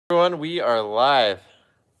Everyone, we are live.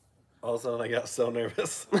 All of a sudden, I got so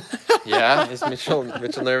nervous. Yeah, is Mitchell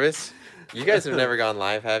nervous? You guys have never gone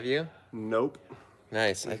live, have you? Nope.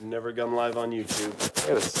 Nice. I've never gone live on YouTube. I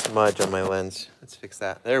got a smudge on my lens. Let's fix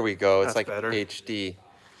that. There we go. It's That's like better. HD.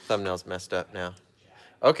 Thumbnail's messed up now.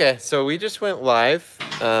 Okay, so we just went live.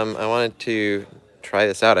 I wanted to try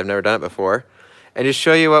this out. I've never done it before. And just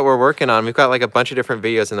show you what we're working on. We've got like a bunch of different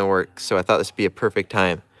videos in the works, so I thought this would be a perfect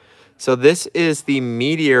time. So this is the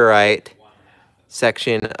meteorite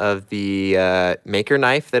section of the maker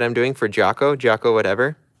knife that I'm doing for Jocko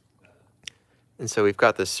whatever. And so we've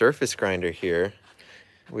got the surface grinder here,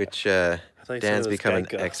 which Dan's become an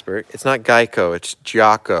expert. It's not Geico, it's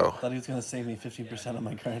Jocko. I thought he was going to save me 15% on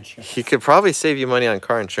my car insurance. He could probably save you money on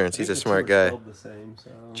car insurance. He's a smart guy. The same, so.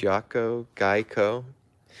 Jocko, Geico.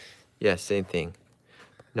 Yeah, same thing.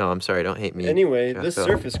 No, I'm sorry, don't hate me. Anyway, Jocko. this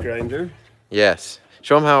surface grinder. Yes.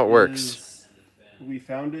 Show them how it works. We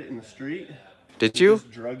found it in the street. Did you? Just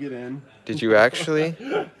drug it in. Did you actually?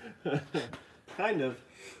 Kind of.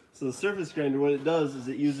 So the surface grinder, what it does is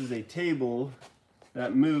it uses a table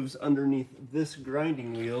that moves underneath this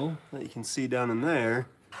grinding wheel that you can see down in there.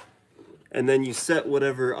 And then you set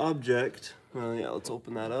whatever object. Well, yeah, let's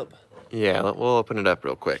open that up. Yeah, we'll open it up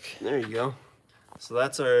real quick. There you go. So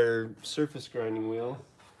that's our surface grinding wheel.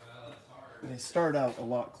 They start out a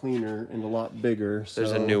lot cleaner and a lot bigger. So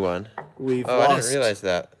there's a new one. We've I lost. didn't realize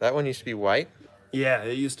that. That one used to be white? Yeah,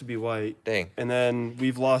 it used to be white. Dang. And then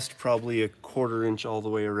we've lost probably a 1/4 inch all the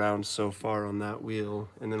way around so far on that wheel.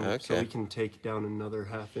 And then so we can take down another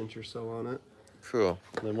 1/2 inch or so on it. Cool.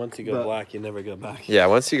 And then once you go black, you never go back. Yeah,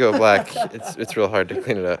 once you go black, it's real hard to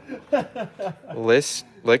clean it up.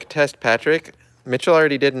 Lick test Patrick. Mitchell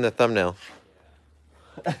already did in the thumbnail.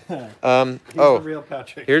 The real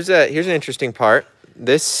Patrick. Here's an interesting part.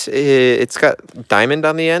 This it's got diamond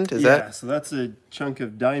on the end. Is that? Yeah, so that's a chunk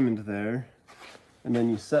of diamond there, and then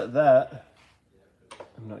you set that.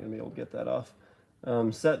 I'm not gonna be able to get that off.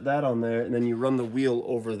 Set that on there, and then you run the wheel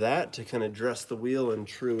over that to kind of dress the wheel and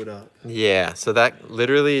true it up. Yeah, so that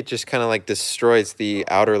literally just kind of like destroys the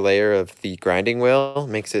outer layer of the grinding wheel,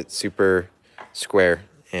 makes it super square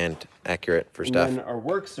and accurate for stuff. And then our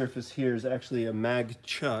work surface here is actually a mag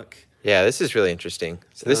chuck. Yeah, this is really interesting.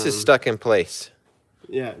 So this is stuck in place.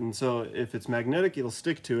 Yeah, and so if it's magnetic, it'll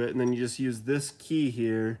stick to it, and then you just use this key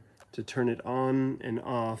here to turn it on and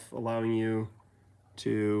off, allowing you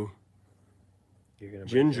to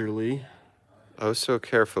gingerly, oh so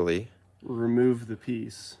carefully, remove the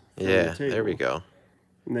piece from the yeah, table. there we go.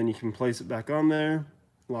 And then you can place it back on there,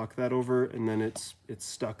 lock that over, and then it's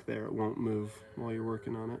stuck there. It won't move while you're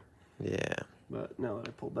working on it. Yeah. But now that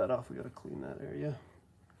I pulled that off, we got to clean that area.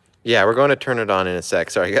 Yeah, we're going to turn it on in a sec.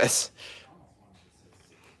 Sorry, guys.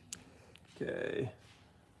 Okay.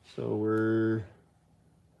 So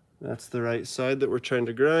that's the right side that we're trying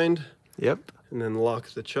to grind. Yep. And then lock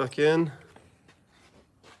the chuck in.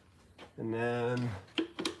 And then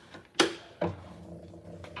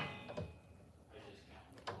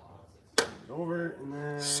over, and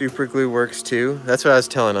then Super glue works too. That's what I was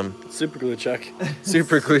telling them. super glue chuck.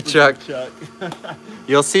 Super glue chuck. Chuck.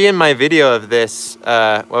 You'll see in my video of this,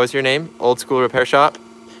 what was your name? Old School Repair Shop?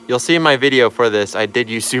 You'll see in my video for this, I did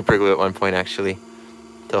use super glue at one point actually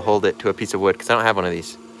to hold it to a piece of wood because I don't have one of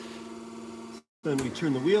these. Then we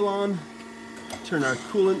turn the wheel on, turn our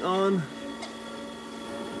coolant on,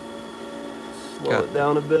 slow it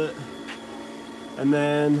down a bit, and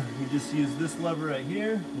then you just use this lever right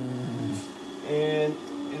here, and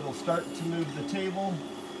it'll start to move the table,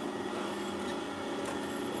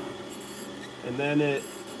 and then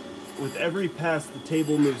with every pass the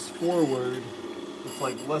table moves forward. It's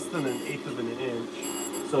like less than 1/8 of an inch,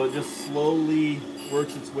 so it just slowly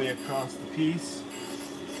works its way across the piece.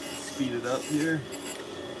 Speed it up here.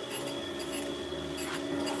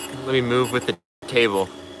 Let me move with the table.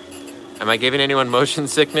 Am I giving anyone motion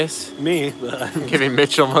sickness? Me, I'm giving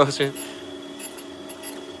Mitchell motion.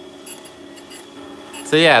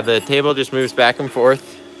 So yeah, the table just moves back and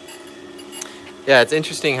forth. Yeah, it's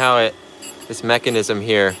interesting how this mechanism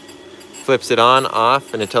here flips it on,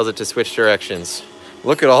 off, and it tells it to switch directions.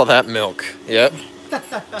 Look at all that milk. Yep.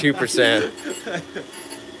 2%.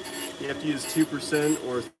 You have to use 2%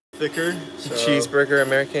 or thicker. So. Cheeseburger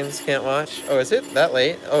Americans can't watch. Oh, is it that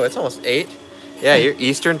late? Oh, it's almost 8. Yeah, you're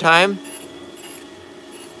Eastern time.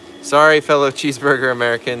 Sorry, fellow cheeseburger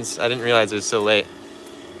Americans. I didn't realize it was so late.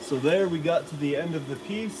 So there we got to the end of the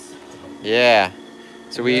piece. Yeah.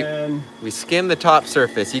 So we skimmed the top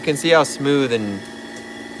surface. You can see how smooth and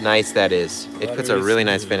nice that is. It puts a really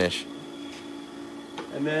nice finish.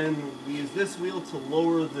 And then we use this wheel to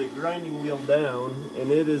lower the grinding wheel down,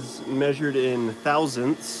 and it is measured in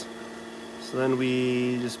thousandths. So then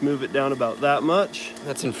we just move it down about that much.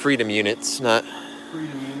 That's in freedom units, not...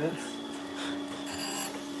 Freedom units.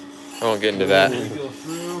 I won't get into that. And we go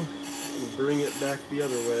through and bring it back the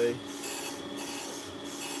other way.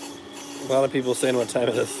 A lot of people saying what time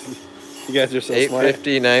it is. You guys are so smart.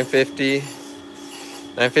 8:50, 9:50,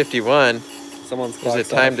 9:51. Someone's There's a clock's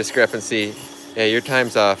time off. discrepancy. Yeah, your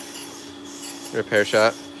time's off. Repair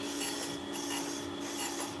shop.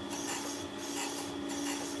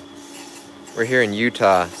 We're here in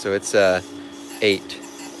Utah, so it's 8. Ish.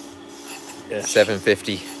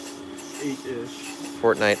 7:50. 8-ish.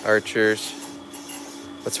 Fortnite Archers.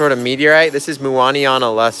 What sort of meteorite? This is Muonion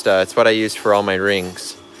Alusta. It's what I use for all my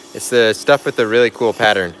rings. It's the stuff with the really cool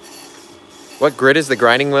pattern. What grit is the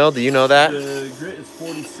grinding wheel? Do you know that? The grit is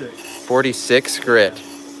 46. 46 grit.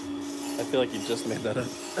 I feel like you just made that up.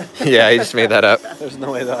 Yeah, I just made that up. There's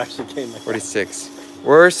no way that actually came like that. 46.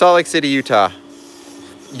 We're Salt Lake City, Utah.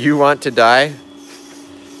 You want to die?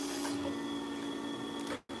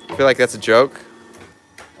 I feel like that's a joke.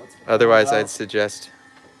 Otherwise, I'd suggest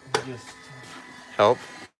Just help.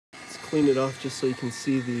 let's clean it off just so you can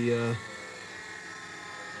see the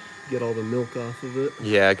get all the milk off of it.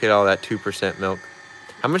 Yeah, get all that 2% milk.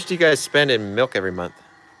 How much do you guys spend in milk every month?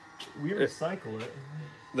 We recycle it.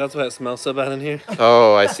 That's why it smells so bad in here.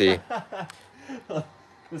 Oh, I see.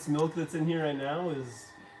 This milk that's in here right now is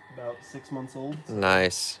about 6 months old.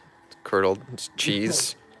 Nice. Curdled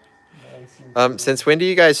cheese. Nice and Since when do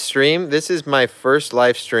you guys stream? This is my first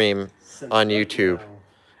live stream since on right YouTube. now.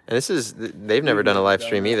 And they've never done a live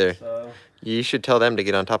stream either. So, You should tell them to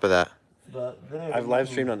get on top of that. but there I've you live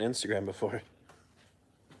can- streamed on Instagram before.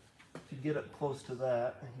 If you get up close to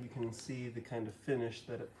that, you can see the kind of finish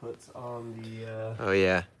that it puts on Oh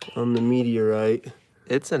yeah. the meteorite.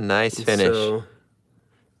 It's a nice finish. So,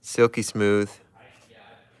 Silky smooth.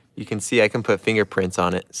 You can see I can put fingerprints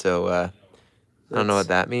on it, so I don't know what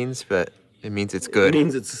that means, but it means it's good. It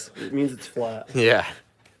means it's flat. Yeah.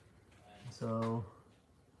 So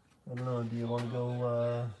I don't know. Do you want to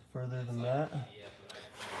go further than that?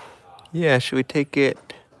 Yeah, should we take it?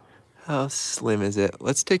 How slim is it?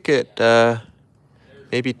 Let's take it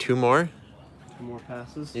maybe 2 more, 2 more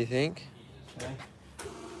passes. you think? Okay.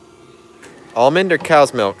 Almond or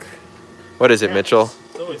cow's milk? What is it, Mitchell?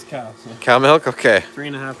 It's always cow. So. Cow milk? Okay.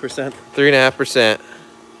 3.5%. 3.5%.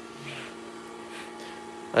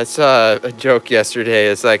 I saw a joke yesterday.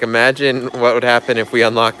 It's like, imagine what would happen if we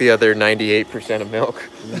unlock the other 98% of milk.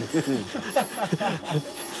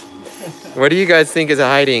 What do you guys think is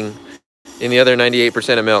hiding in the other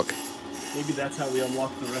 98% of milk? Maybe that's how we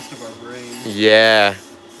unlock the rest of our brain. Yeah.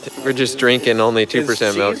 We're just drinking only 2%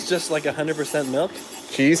 Is milk. cheese just like 100% milk?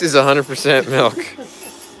 Cheese is 100% milk.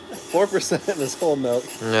 4% is whole milk.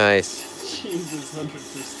 Nice. Cheese is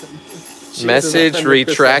 100%. Cheese Message is 100%.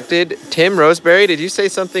 retracted. Tim Roseberry, did you say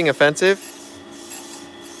something offensive?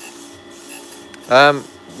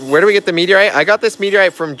 Where do we get the meteorite? I got this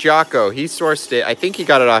meteorite from Jocko. He sourced it. I think he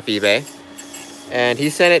got it off eBay. And he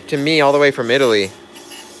sent it to me all the way from Italy.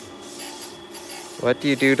 What do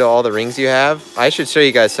you do to all the rings you have? I should show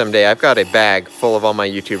you guys someday. I've got a bag full of all my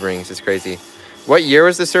YouTube rings. It's crazy. What year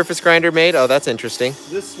was the surface grinder made? Oh, that's interesting.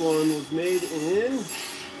 This one was made in. You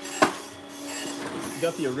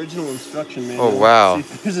got the original instruction manual. Oh, wow. See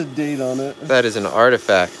if there's a date on it. That is an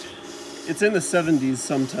artifact. It's in the 70s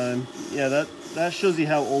sometime. Yeah, that shows you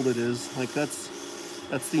how old it is. Like that's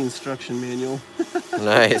the instruction manual.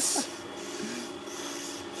 Nice.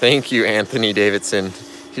 Thank you, Anthony Davidson.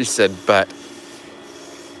 He said, but.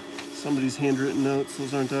 Somebody's handwritten notes.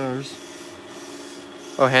 Those aren't ours.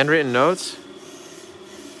 Oh, handwritten notes?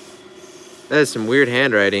 That is some weird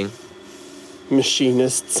handwriting.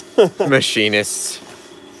 Machinists. Machinists.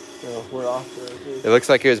 So we're off there. I think. It looks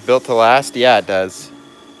like it was built to last. Yeah, it does.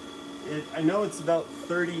 I know it's about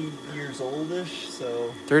 30 years oldish,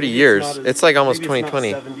 so 30 maybe years. not as- It's like almost maybe it's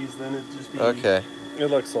 2020. not 70s then. It'd just be Okay. It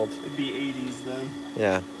looks old. It'd be 80s then.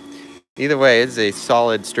 Yeah. Either way, it's a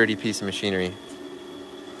solid, sturdy piece of machinery.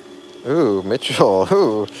 Ooh, Mitchell.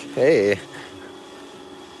 Ooh, hey.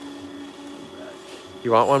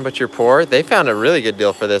 You want one, but you're poor? They found a really good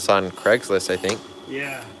deal for this on Craigslist, I think.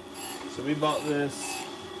 Yeah. So we bought this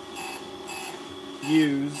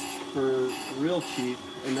used for real cheap,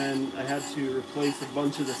 and then I had to replace a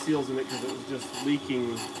bunch of the seals in it because it was just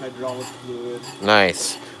leaking hydraulic fluid.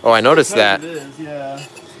 Nice. Oh, I noticed that. It is, yeah.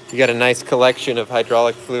 You got a nice collection of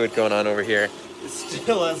hydraulic fluid going on over here. It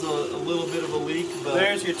still has a little bit of a leak, but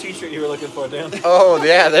There's your t-shirt you were looking for, Dan. Oh,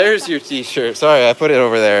 yeah, there's your t-shirt. Sorry, I put it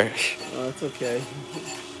over there. That's okay.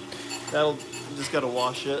 That'll just gotta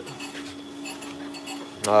wash it.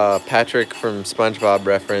 Patrick from SpongeBob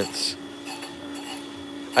reference.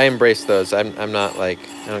 I embrace those. I'm not like,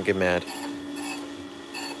 I don't get mad.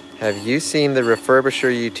 Have you seen the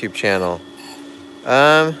Refurbisher YouTube channel?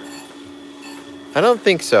 I don't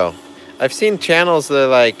think so. I've seen channels that are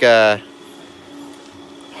like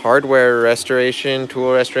hardware restoration,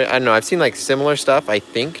 tool restoration. I don't know. I've seen like similar stuff, I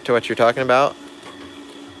think, to what you're talking about.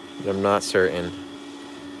 But I'm not certain.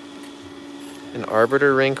 An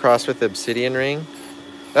arbiter ring crossed with obsidian ring?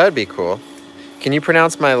 That would be cool. Can you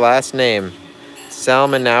pronounce my last name?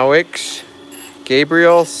 Salmonowix?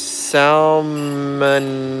 Gabriel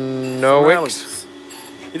Salmonowix?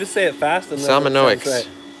 You just say it fast and then Salmonowix. right.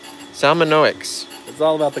 Salmonowix. It's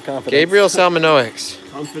all about the confidence. Gabriel Salmonowix.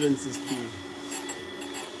 Confidence is key.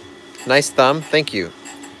 Nice thumb. Thank you.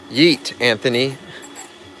 Yeet, Anthony.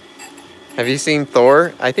 Have you seen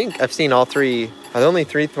Thor? I think I've seen all three. Are there only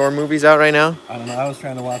 3 Thor movies out right now? I don't know. I was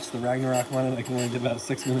trying to watch the Ragnarok one and I can only get about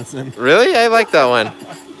 6 minutes in. Really? I like that one.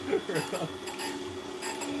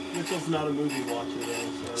 Mitchell's not a movie watcher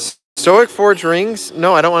though, so. Stoic Forge rings?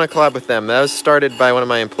 No, I don't want to collab with them. That was started by one of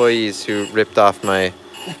my employees who ripped off my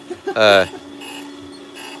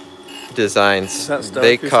designs.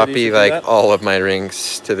 They copy like all of my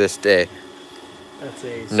rings to this day. That's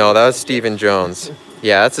a No, that was Stephen Jones.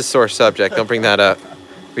 Yeah, that's a sore subject. Don't bring that up.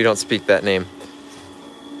 We don't speak that name.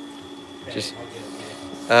 Just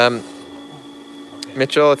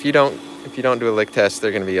Mitchell, if you don't do a lick test,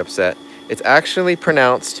 they're gonna be upset. It's actually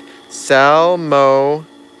pronounced Salmo-owitz.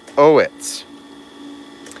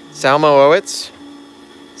 Salmo-owitz.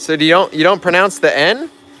 So you don't pronounce the N?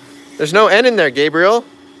 There's no N in there, Gabriel.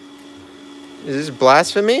 Is this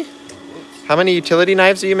blasphemy? How many utility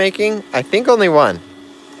knives are you making? I think only one.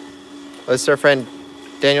 Oh, this is our friend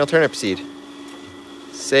Daniel Turnipseed.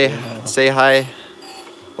 Say hi.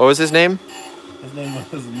 What was his name? His name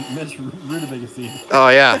was Mitch Rutabaga. Oh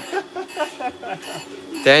yeah.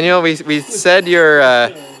 Daniel, we said you're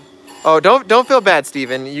oh, don't feel bad,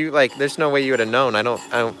 Steven. You like there's no way you would have known. I don't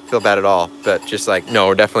feel bad at all. But just like no,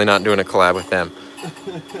 we're definitely not doing a collab with them.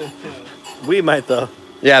 We might though.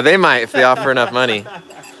 Yeah, they might if they offer enough money.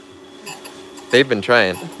 They've been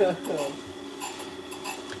trying.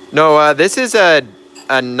 No, this is a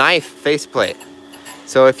knife faceplate.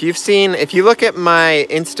 So if you look at my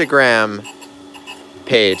Instagram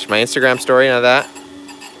page, my Instagram story, you know that?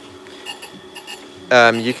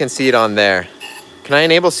 You can see it on there. Can I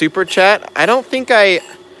enable super chat? I don't think I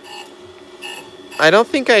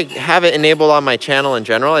have it enabled on my channel in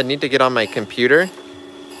general. I need to get on my computer.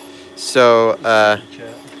 So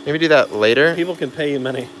maybe do that later. People can pay you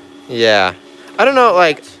money. Yeah. I don't know,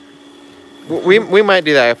 like we might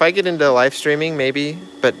do that. If I get into live streaming, maybe,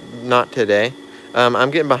 but not today.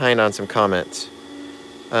 I'm getting behind on some comments.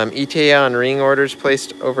 ETA on ring orders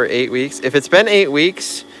placed over 8 weeks. If it's been 8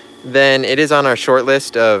 weeks, then it is on our short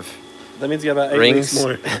list of That means you got about 8 rings. weeks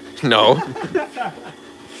more. No.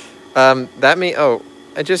 Oh,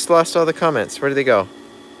 I just lost all the comments. Where did they go?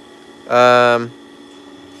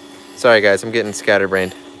 Sorry guys, I'm getting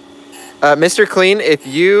scatterbrained. Mr. Clean, if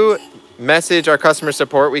you message our customer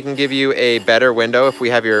support, we can give you a better window if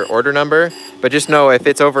we have your order number. But just know if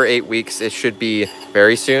it's over 8 weeks, it should be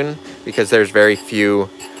very soon because there's very few.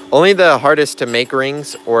 Only the hardest to make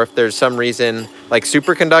rings, or if there's some reason, like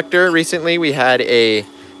superconductor, recently we had a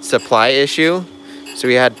supply issue. So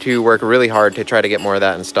we had to work really hard to try to get more of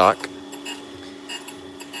that in stock.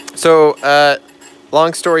 So,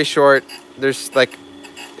 long story short, there's like,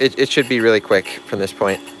 it should be really quick from this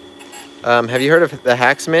point. Have you heard of the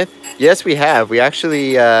Hacksmith? Yes, we have. We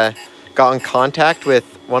actually got in contact with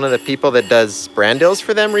one of the people that does brand deals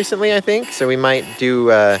for them recently, I think. So we might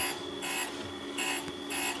do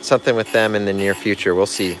something with them in the near future. We'll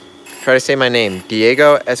see. Try to say my name.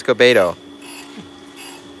 Diego Escobedo.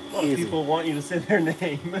 A lot of people want you to say their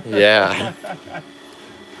name. Yeah.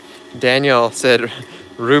 Daniel said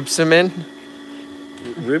Rube Semen.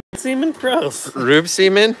 Rube Seaman Gross. Rube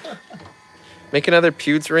Semen? Make another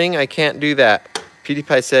Pewds ring? I can't do that.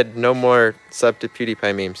 PewDiePie said no more sub to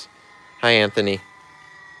PewDiePie memes. Hi, Anthony.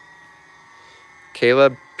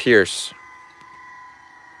 Caleb Pierce.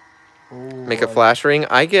 Ooh, Make a flash ring?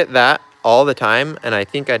 I get that all the time, and I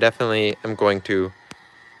think I definitely am going to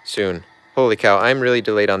soon. Holy cow, I'm really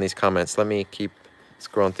delayed on these comments. Let me keep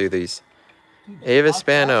scrolling through these. Ava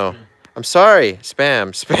Spano. I'm sorry.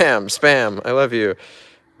 Spam, spam, spam. I love you.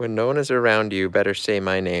 When no one is around you, better say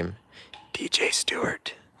my name. DJ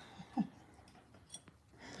Stewart.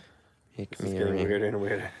 Make This is me a getting ring. weirder and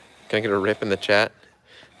weirder. Can I get a rip in the chat?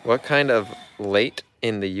 What kind of late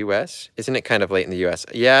in the U.S.? Isn't it kind of late in the U.S.?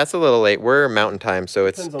 Yeah, it's a little late. We're mountain time, so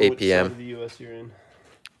it's Depends on 8 which side p.m. of the U.S. you're in.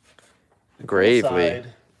 The cool Gravely.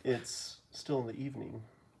 side, it's still in the evening.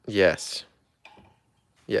 Yes.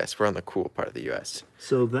 Yes, we're on the cool part of the U.S.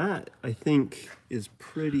 So that, I think, is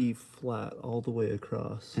pretty flat all the way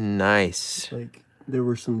across. Nice. Like, there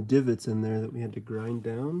were some divots in there that we had to grind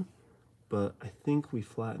down, but I think we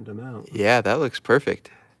flattened them out. Yeah, that looks perfect.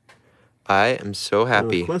 I am so Now, the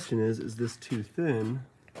happy. question is this too thin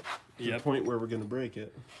to the point where we're going to break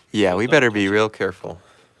it? Yeah, we better be real careful.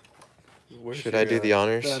 Where's Should I do the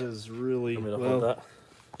honors? That is really, I'm gonna well, hold that.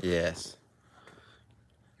 Yes.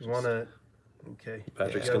 you want to, okay.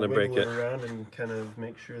 Patrick's You gotta gonna break wiggle it. around and kind of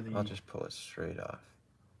make sure that I'll just pull it straight off.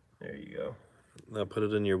 there you go. Now put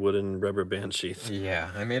it in your wooden rubber band sheath. Yeah,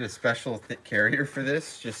 I made a special thick carrier for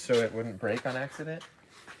this just so it wouldn't break on accident.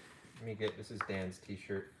 Let me get, this is Dan's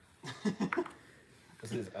t-shirt.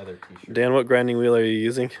 This is his other t-shirt. Dan, what grinding wheel are you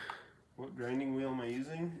using? What grinding wheel am I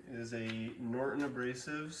using? It is a Norton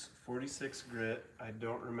Abrasives 46 grit. I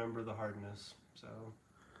don't remember the hardness, so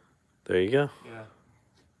There you go. yeah.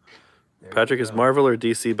 There Patrick, we is go. Marvel or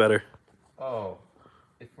DC better? Oh,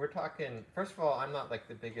 if we're talking, first of all, I'm not like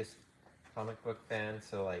the biggest comic book fan,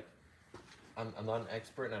 so like, I'm not an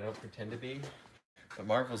expert and I don't pretend to be. But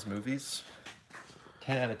Marvel's movies,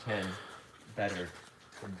 10 out of 10, better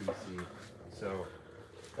than DC. So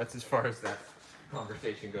that's as far as that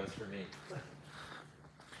conversation goes for me.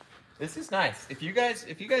 This is nice. If you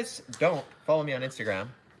guys don't follow me on Instagram,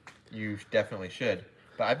 you definitely should.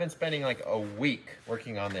 But I've been spending like a week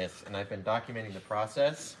working on this, and I've been documenting the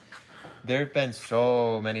process. There have been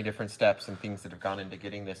so many different steps and things that have gone into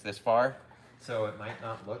getting this far. So it might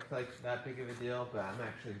not look like that big of a deal, but I'm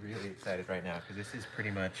actually really excited right now because this is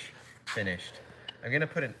pretty much finished. I'm gonna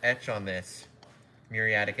put an etch on this,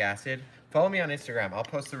 muriatic acid. Follow me on Instagram. I'll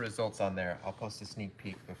post the results on there. I'll post a sneak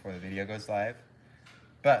peek before the video goes live.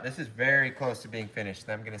 But this is very close to being finished.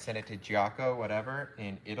 Then I'm gonna send it to Giaco, whatever,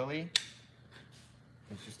 in Italy.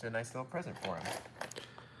 It's just a nice little present for him.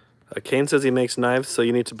 Kane says he makes knives, so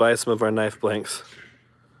you need to buy some of our knife blanks.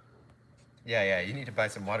 Yeah, you need to buy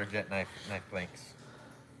some Waterjet knife blanks.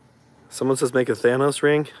 Someone says make a Thanos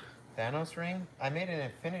ring. Thanos ring? I made an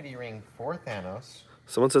infinity ring for Thanos.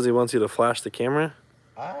 Someone says he wants you to flash the camera.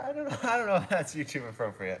 I don't know if that's YouTube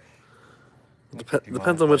appropriate.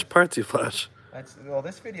 Depends on which parts you flash. Well,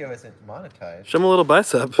 this video isn't monetized. Show him a little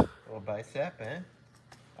bicep. A little bicep, eh?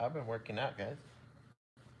 I've been working out, guys.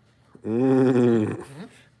 Mm.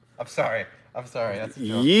 I'm sorry. That's a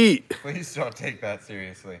joke. Yeet. Please don't take that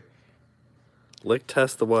seriously. Lick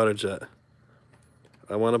test the Waterjet.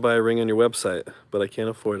 I want to buy a ring on your website, but I can't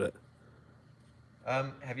afford it.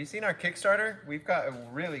 Have you seen our Kickstarter? We've got a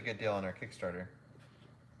really good deal on our Kickstarter.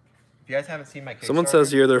 If you guys haven't seen my Kickstarter... Someone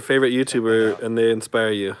says you're their favorite YouTuber and they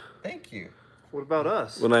inspire you. Thank you. What about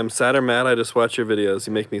us? When I'm sad or mad, I just watch your videos.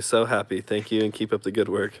 You make me so happy. Thank you and keep up the good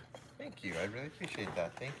work. Thank you. I really appreciate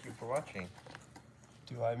that. Thank you for watching.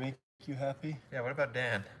 Do I make you happy? Yeah, what about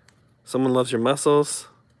Dan? Someone loves your muscles.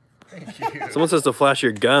 Thank you. Someone says to flash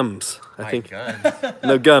your gums. I My think guns.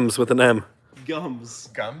 no gums with an M. Gums.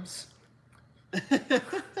 Gums?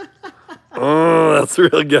 Oh, that's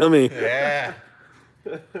real gummy. Yeah.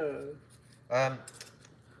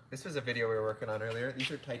 This was a video we were working on earlier.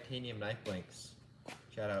 These are titanium knife blanks.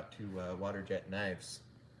 Shout out to Waterjet Knives.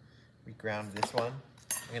 We ground this one.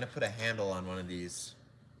 I'm gonna put a handle on one of these.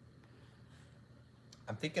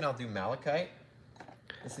 I'm thinking I'll do malachite.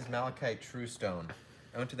 This is malachite true stone.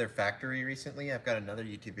 I went to their factory recently. I've got another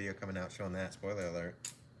YouTube video coming out showing that, spoiler alert.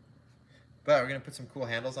 But we're gonna put some cool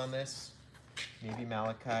handles on this. Maybe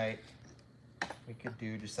malachite. We could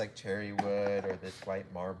do just like cherry wood or this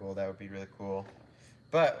white marble. That would be really cool.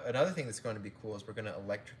 But another thing that's going to be cool is we're going to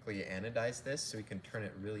electrically anodize this so we can turn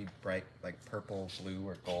it really bright, like purple, blue,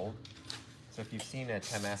 or gold. So if you've seen a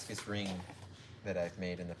Damascus ring that I've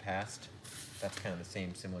made in the past, that's kind of the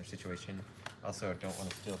same similar situation. Also, don't want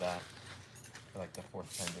to steal that for like the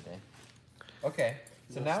 4th time today. Okay,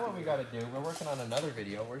 so now what we got to do, we're working on another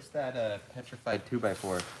video. Where's that petrified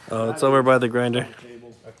 2x4? Oh, it's over by the grinder.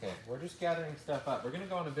 Okay, we're just gathering stuff up. We're going to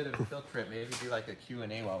go on a bit of a field trip, maybe do like a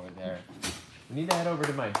Q&A while we're there. We need to head over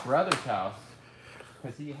to my brother's house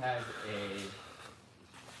because he has a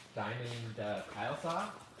diamond tile saw.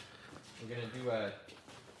 We're going to do a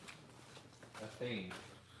thing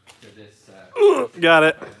for this. Got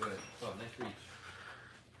it. Oh, nice reach.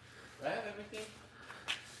 Do I have everything?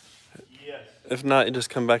 Yes. If not, you just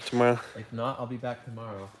come back tomorrow. If not, I'll be back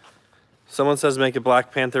tomorrow. Someone says make a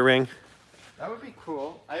Black Panther ring. That would be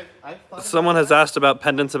cool. I've thought Someone about has that. asked about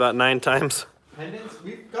pendants about 9 times. Pendants?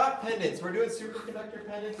 We've got got pendants. We're doing superconductor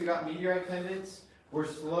pendants. We got meteorite pendants. We're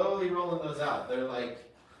slowly rolling those out. They're like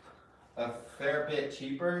a fair bit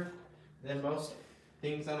cheaper than most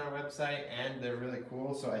things on our website, and they're really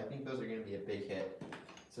cool. So I think those are going to be a big hit.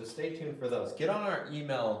 So stay tuned for those. Get on our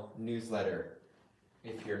email newsletter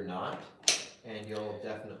if you're not, and you'll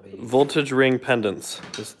definitely... Voltage ring pendants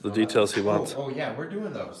is the details he wants. Oh yeah, we're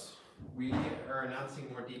doing those. We are announcing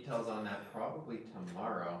more details on that probably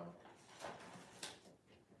tomorrow.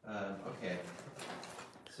 Okay.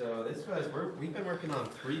 So this was, we've been working on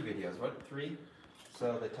 3 videos. What, 3?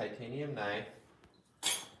 So the titanium knife,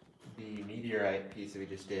 the meteorite piece that we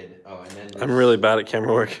just did. Oh, and then this, I'm really bad at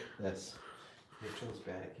camera work. That's Mitchell's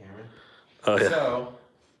bad at camera. Oh yeah. So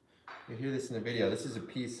you hear this in the video. This is a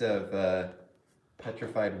piece of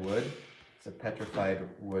petrified wood. It's a petrified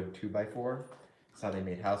wood 2x4. That's how they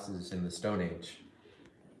made houses in the Stone Age.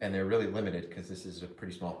 And they're really limited because this is a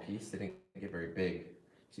pretty small piece. They didn't get very big.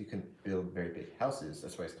 So you can build very big houses.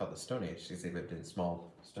 That's why it's called the Stone Age, because they lived in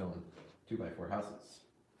small stone 2x4 houses.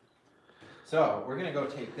 So we're gonna go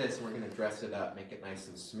take this and we're gonna dress it up, make it nice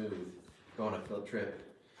and smooth, go on a field trip,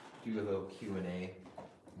 do a little Q&A.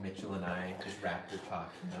 Mitchell and I just raptor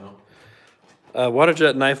talk, you know?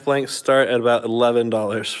 Waterjet knife blanks start at about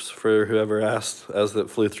 $11 for whoever asked, as it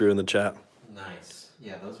flew through in the chat. Nice.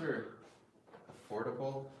 Yeah, those are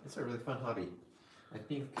affordable. It's a really fun hobby. I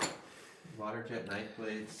think Waterjet knife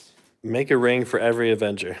blades. Make a ring for every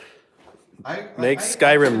Avenger. Make I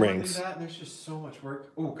Skyrim wanna rings. do that. There's just so much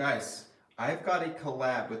work. Oh, guys, I've got a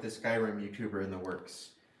collab with a Skyrim YouTuber in the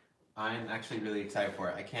works. I'm actually really excited for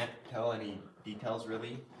it. I can't tell any details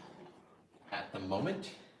really at the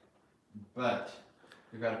moment, but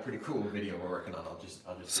we've got a pretty cool video we're working on. I'll just.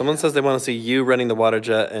 Someone says they want to see you running the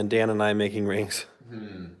Waterjet and Dan and I making rings.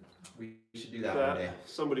 We should do that one day.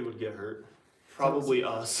 Somebody would get hurt. Probably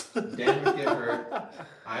us. Dan would get hurt.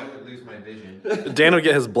 I would lose my vision. Dan would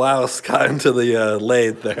get his blouse caught into the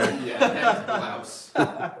lathe there. Yeah, Dan's blouse.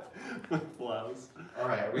 Blouse. All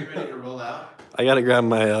right, are we ready to roll out? I gotta grab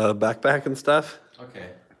my backpack and stuff. Okay.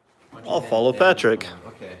 I'll follow Patrick.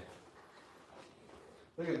 Okay.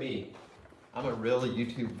 Look at me. I'm a real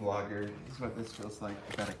YouTube vlogger. This is what this feels like.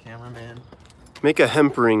 I got a cameraman. Make a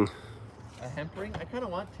hemp ring. A hemp ring? I kind of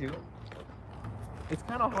want to. It's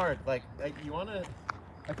kind of hard. Like you want to.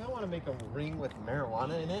 I kind of want to make a ring with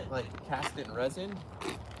marijuana in it, like cast it in resin.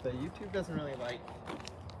 But YouTube doesn't really like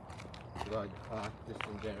drug talk just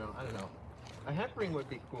in general. I don't know. A hemp ring would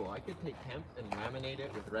be cool. I could take hemp and laminate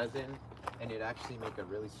it with resin, and it'd actually make a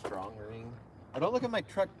really strong ring. Oh, don't look at my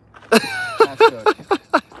truck.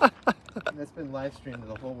 That's been live streamed to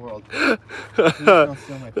the whole world. Please don't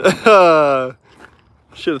steal my truck.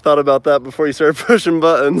 Should have thought about that before you started pushing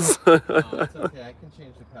buttons. No, it's okay. I can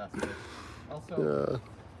change the password. Also,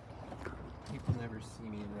 people never see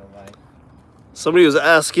me in real life. Somebody was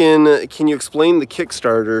asking, can you explain the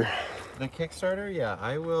Kickstarter? The Kickstarter? Yeah,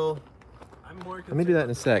 I will. Let me do that in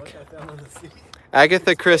a sec.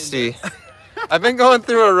 Agatha Christie. I've been going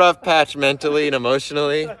through a rough patch mentally and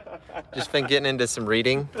emotionally. Just been getting into some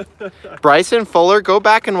reading. Bryson Fuller, go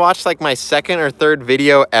back and watch like my 2nd or 3rd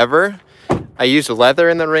video ever. I used leather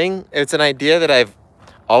in the ring. It's an idea that I've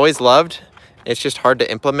always loved. It's just hard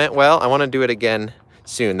to implement well. I want to do it again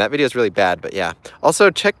soon. That video is really bad, but yeah.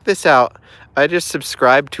 Also, check this out. I just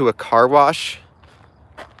subscribed to a car wash.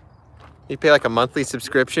 You pay like a monthly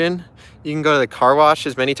subscription. You can go to the car wash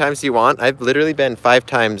as many times as you want. I've literally been 5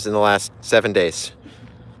 times in the last 7 days.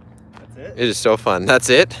 That's it? It is so fun.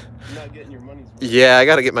 That's it? You're not getting your money's worth. Yeah, I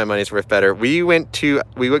got to get my money's worth better. We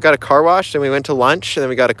got a car wash, then we went to lunch, and then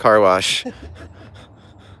we got a car wash.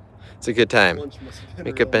 It's a good time. Lunch must have been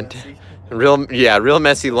Make a real bent. messy. Real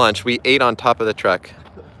messy lunch. We ate on top of the truck.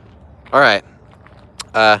 All right.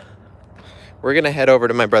 We're going to head over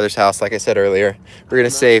to my brother's house, like I said earlier. We're going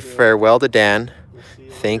to say farewell to Dan.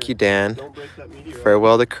 Thank you, Dan. Don't break that meteorite.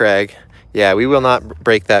 Farewell to Craig. Yeah, we will not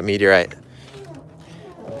break that meteorite.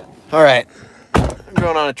 All right. I'm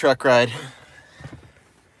going on a truck ride.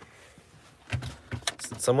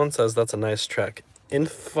 Someone says that's a nice track.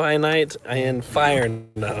 Infinite and Fire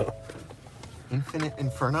now. Infinite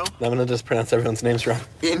Inferno? I'm gonna just pronounce everyone's names wrong.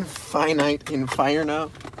 Infinite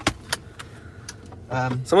Inferno?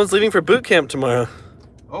 Someone's leaving for boot camp tomorrow.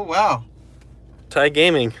 Oh, wow. Thai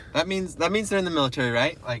Gaming. That means they're in the military,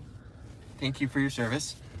 right? Like, thank you for your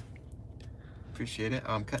service. Appreciate it.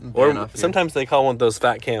 Oh, I'm cutting Dan Or off here. sometimes they call one of those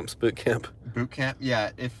fat camps boot camp. Boot camp,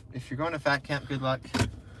 yeah. If you're going to fat camp, good luck.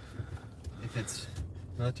 If it's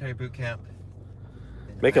military boot camp,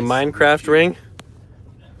 then Make a nice to meet Minecraft you. ring.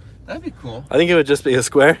 That'd be cool. I think it would just be a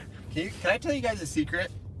square. Can I tell you guys a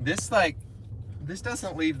secret? This like this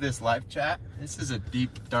doesn't leave this live chat. This is a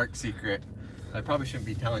deep, dark secret. I probably shouldn't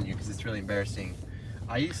be telling you because it's really embarrassing.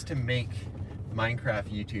 I used to make Minecraft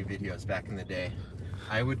YouTube videos back in the day.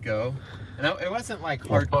 I would go, and it wasn't like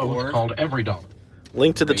hardcore. It's called Every Dog.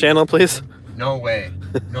 Link to the channel, please. No way.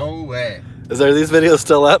 No way. Is there these videos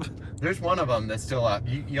still up? There's one of them that's still up.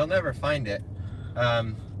 You'll never find it.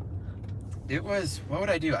 It was, what would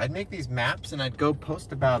I do? I'd make these maps and I'd go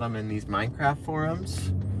post about them in these Minecraft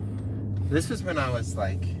forums. This was when I was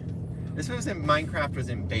like, Minecraft was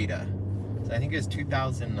in beta. So I think it was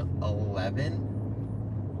 2011.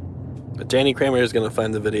 But Danny Kramer is gonna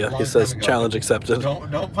find the video. He says challenge accepted.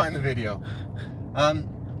 Don't find the video.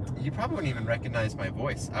 You probably wouldn't even recognize my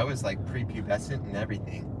voice. I was like prepubescent and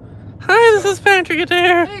everything. Hi, this is Patrick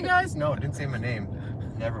Adair. Hey guys, no, I didn't say my name.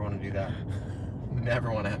 Never want to do that.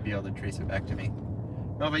 Never want to be able to trace it back to me.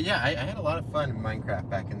 No, but yeah, I had a lot of fun in Minecraft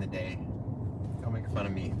back in the day. Don't make fun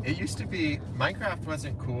of me. It used to be, Minecraft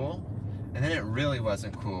wasn't cool, and then it really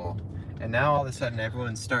wasn't cool. And now all of a sudden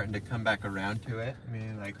everyone's starting to come back around to it. I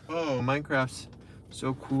mean, like, oh, Minecraft's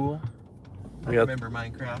so cool. I remember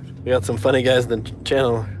Minecraft. We got some funny guys in the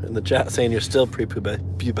channel, in the chat, saying you're still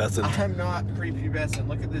prepubescent. I'm not prepubescent.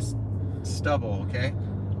 Look at this stubble, okay?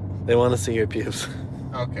 They want to see your pubes.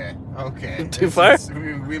 Okay, okay. Too far?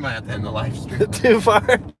 We might have to end the live stream. Too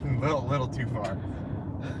far? Little too far.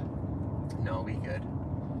 No, we good.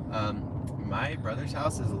 My brother's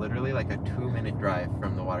house is literally like a 2-minute drive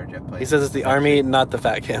from the Waterjet place. He says it's the army, not the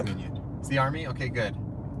fat camp. It's the army? Okay, good.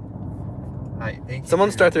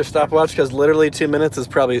 Someone start their stopwatch because literally 2 minutes is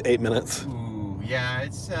probably 8 minutes. Ooh, yeah,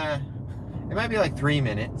 it might be like 3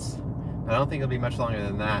 minutes. I don't think it'll be much longer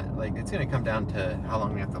than that. Like, it's gonna come down to how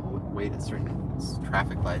long we have to wait at certain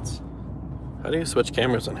traffic lights. How do you switch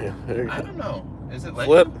cameras on here? I don't know. Is it like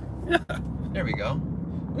flip? Yeah. There we go.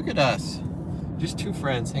 Look at us. Just two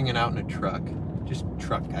friends hanging out in a truck. Just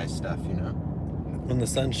truck guy stuff, you know? When the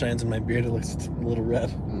sun shines in my beard, it looks a little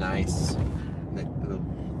red. Nice. The little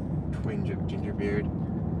twinge of ginger beard.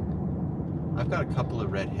 I've got a couple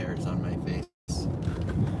of red hairs on my face.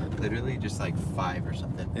 Literally just like 5 or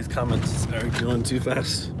something. These comments are going too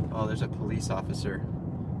fast. Oh, there's a police officer.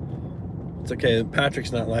 It's okay,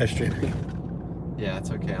 Patrick's not live streaming. Yeah, it's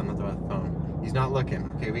okay. I'm not on the phone. He's not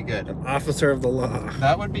looking. Okay, we good. An officer of the law.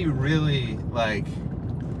 That would be really, like,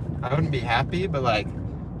 I wouldn't be happy, but like,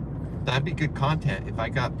 that'd be good content if I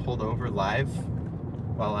got pulled over live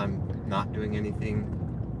while I'm not doing anything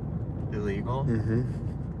illegal. Mm-hmm.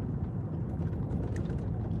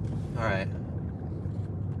 All right.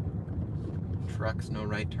 Trucks, no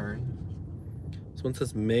right turn. This one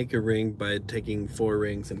says make a ring by taking 4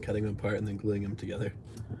 rings and cutting them apart and then gluing them together.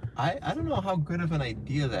 I don't know how good of an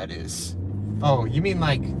idea that is. Oh, you mean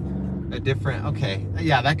like a different, okay.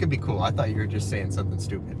 Yeah, that could be cool. I thought you were just saying something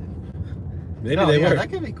stupid. Maybe no, they yeah, were.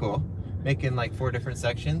 That could be cool. Making like 4 different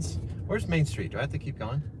sections. Where's Main Street? Do I have to keep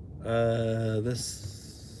going? Yeah,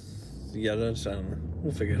 I don't know.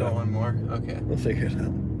 We'll figure it out. One more? Okay. We'll figure it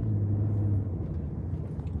out.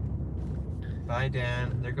 Bye,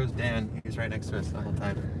 Dan. There goes Dan. He's right next to us the whole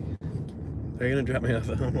time. Are you gonna drop me off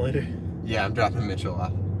at home later? Yeah, I'm dropping Mitchell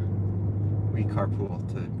off. We carpool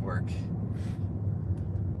to work.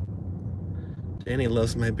 Danny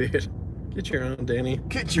loves my beard. Get your own, Danny.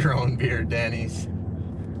 Get your own beer, Danny's.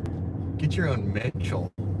 Get your own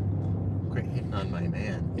Mitchell. Quit hitting on my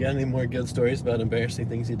man. You got any more good stories about embarrassing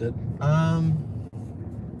things you did?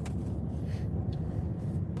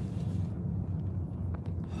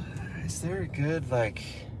 Is there a good, like,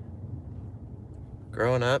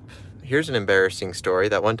 growing up? Here's an embarrassing story.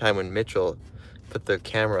 That one time when Mitchell put the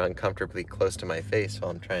camera uncomfortably close to my face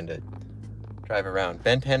while I'm trying to drive around.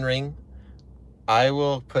 Ben 10 ring. I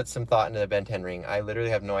will put some thought into the Ben 10 ring. I literally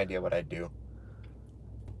have no idea what I'd do.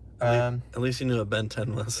 At least you knew what Ben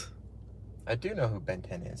 10 was. I do know who Ben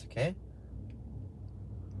 10 is, okay?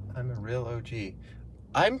 I'm a real OG.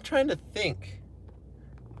 I'm trying to think.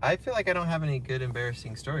 I feel like I don't have any good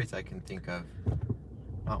embarrassing stories I can think of.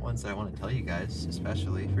 Not ones that I want to tell you guys,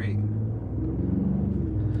 especially free.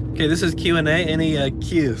 Okay, this is Q&A. Any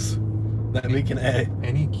Q's that we can A?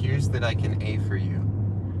 Any cues that I can A for you?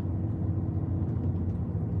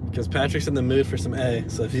 Because Patrick's in the mood for some A,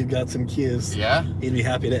 so if you've got some Q's, Yeah? he'd be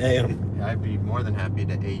happy to A them. Yeah, I'd be more than happy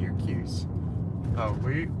to A your cues. Oh,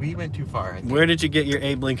 we went too far, I think. Where did you get your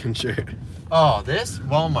Abe Lincoln shirt? Oh, this?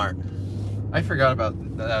 Walmart. I forgot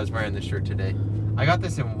about that I was wearing this shirt today. I got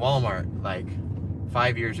this in Walmart like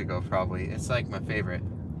 5 years ago, probably. It's like my favorite.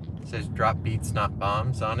 It says drop beats, not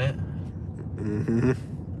bombs on it. Mm-hmm.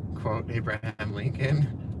 Quote Abraham Lincoln.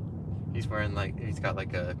 He's wearing like, he's got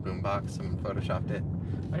like a boombox. Someone photoshopped it.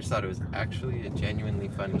 I just thought it was actually a genuinely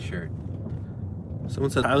funny shirt. Someone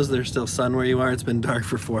said, how is there still sun where you are? It's been dark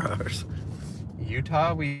for 4 hours.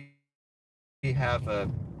 Utah, we have a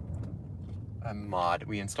mod.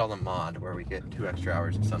 We installed a mod where we get 2 extra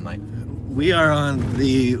hours of sunlight. We are on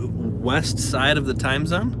the west side of the time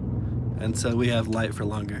zone, and so we have light for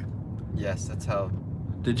longer. Yes, that's how.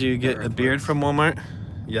 Did you get a beard from Walmart?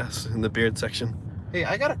 Yes, in the beard section. Hey,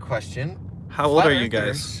 I got a question. How old are you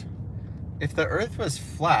guys? If the Earth was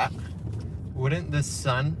flat, wouldn't the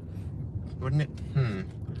sun? Wouldn't it?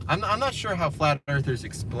 I'm not sure how flat earthers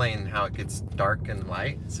explain how it gets dark and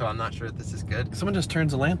light, so I'm not sure if this is good. Someone just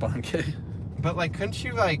turns a lamp on, okay? But like, couldn't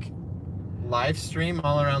you like live stream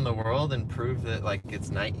all around the world and prove that like it's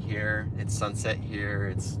night here, it's sunset here,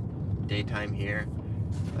 it's daytime here?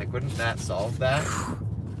 Like, wouldn't that solve that?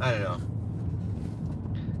 I don't know.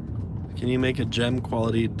 Can you make a gem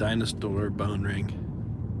quality dinosaur bone ring?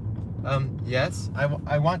 Yes,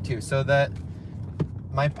 I want to. So that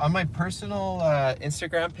on my personal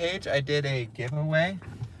Instagram page, I did a giveaway.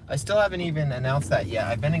 I still haven't even announced that yet.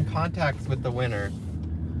 I've been in contact with the winner,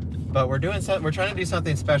 but we're trying to do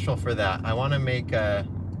something special for that. I want to make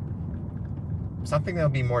something that'll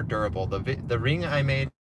be more durable. The ring I made,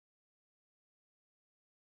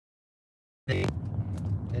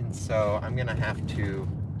 and so I'm gonna have to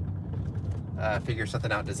figure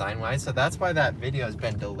something out design-wise. So that's why that video has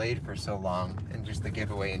been delayed for so long, and just the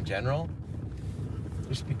giveaway in general.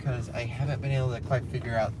 Just because I haven't been able to quite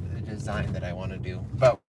figure out the design that I want to do.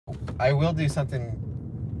 But I will do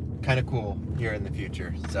something kind of cool here in the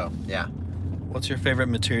future. So yeah. What's your favorite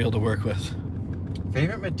material to work with?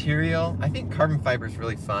 Favorite material? I think carbon fiber is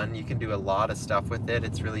really fun. You can do a lot of stuff with it.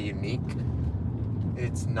 It's really unique.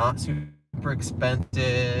 It's not super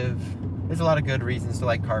expensive. There's a lot of good reasons to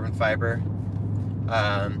like carbon fiber.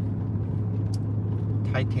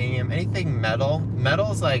 Titanium, anything metal.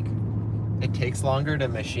 Metal's like, it takes longer to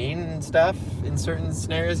machine stuff in certain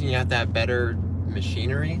scenarios, and you have to have better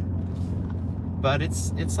machinery. But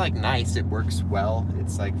it's like nice, it works well.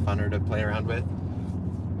 It's like funner to play around with.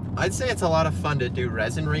 I'd say it's a lot of fun to do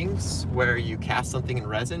resin rings where you cast something in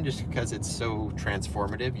resin just because it's so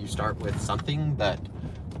transformative. You start with something, but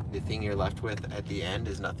the thing you're left with at the end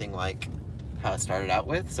is nothing like how it started out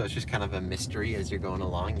with. So it's just kind of a mystery as you're going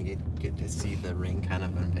along. You get to see the ring kind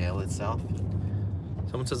of unveil itself.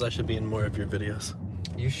 Someone says I should be in more of your videos.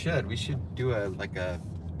 You should. We should do a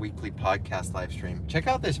weekly podcast live stream. Check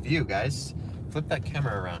out this view, guys. Flip that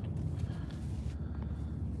camera around.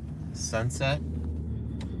 Sunset.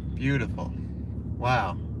 Beautiful.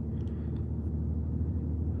 Wow.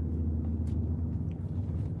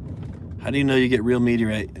 How do you know you get real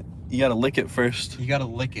meteorite? You gotta lick it first. You gotta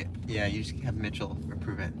lick it. Yeah, you just have Mitchell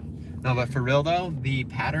approve it. No, but for real though, the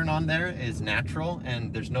pattern on there is natural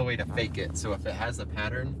and there's no way to fake it. So if it has a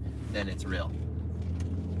pattern, then it's real.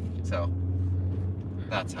 So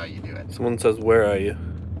that's how you do it. Someone says, where are you?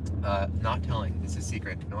 Not telling. This is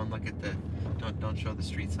secret. No one look at the, don't show the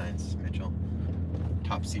street signs, Mitchell.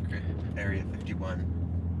 Top secret, Area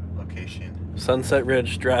 51 location. Sunset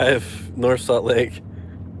Ridge Drive, North Salt Lake.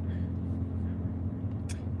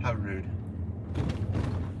 How rude.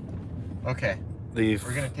 Okay. We're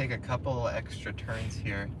gonna take a couple extra turns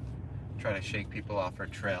here, try to shake people off our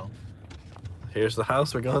trail. Here's the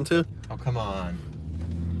house we're going to. Oh, come on.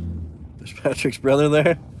 There's Patrick's brother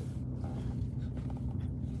there.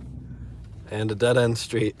 And a dead-end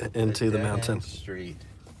street into the mountain. Street.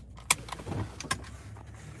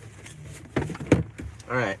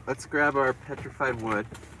 All right, let's grab our petrified wood.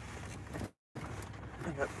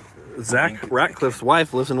 Zach Ratcliffe's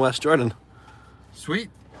wife lives in West Jordan. Sweet.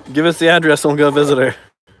 Give us the address and we'll go visit her.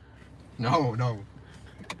 No.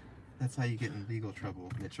 That's how you get in legal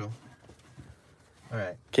trouble, Mitchell. All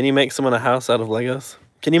right. Can you make someone a house out of Legos?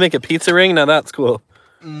 Can you make a pizza ring? Now that's cool.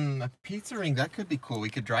 A pizza ring, that could be cool. We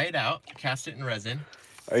could dry it out, cast it in resin.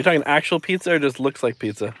 Are you talking actual pizza or just looks like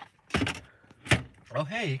pizza? Oh,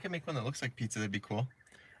 hey, you can make one that looks like pizza. That'd be cool.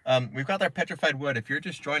 We've got our petrified wood. If you're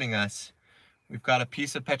just joining us, we've got a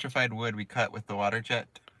piece of petrified wood we cut with the Waterjet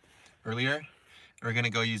earlier. We're going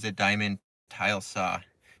to go use a diamond tile saw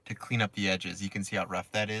to clean up the edges. You can see how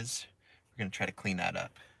rough that is. We're going to try to clean that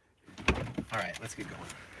up. All right, let's get going.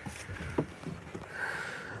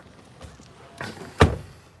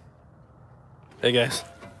 Hey guys.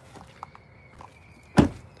 I'm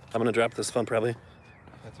gonna drop this phone probably.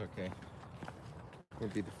 That's okay.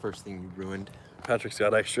 It'd be the first thing you ruined. Patrick's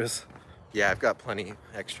got extras. Yeah, I've got plenty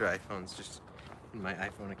extra iPhones just in my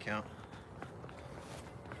iPhone account.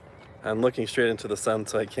 I'm looking straight into the sun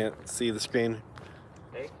so I can't see the screen.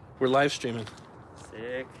 Hey. We're live streaming.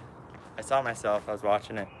 Sick. I saw myself. I was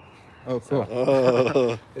watching it. Oh, cool.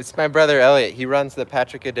 Oh. It's my brother Elliot. He runs the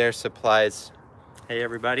Patrick Adair Supplies Hey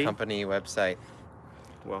everybody. company website.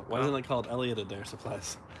 Welcome. Why isn't it called Elliott Adair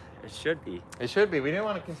Supplies? It should be. It should be. We didn't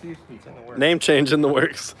want to confuse people. Name change in the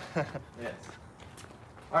works. Yes.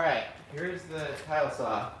 All right. Here's the tile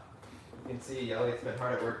saw. You can see Elliot's been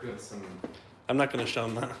hard at work doing some I'm not going to show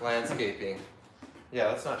him that. landscaping. Yeah,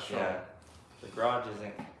 that's not sure. Yeah. The garage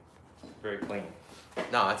isn't very clean.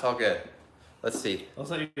 No, it's all good. Let's see.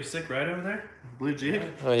 Looks like your sick ride over there? Blue Jeep?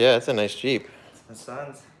 Oh yeah, it's a nice Jeep. My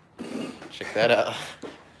son's. Check that out.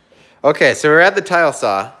 Okay, so we're at the tile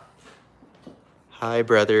saw. Hi,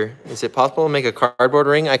 brother. Is it possible to make a cardboard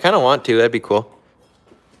ring? I kind of want to. That'd be cool.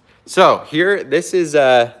 So here, this is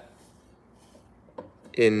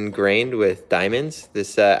ingrained with diamonds.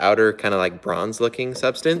 This outer kind of like bronze-looking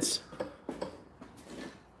substance.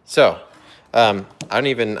 So, I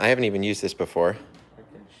haven't even used this before.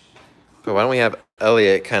 But why don't we have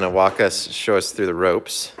Elliot kind of show us through the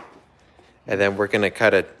ropes, and then we're gonna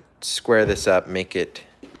kind of square this up, make it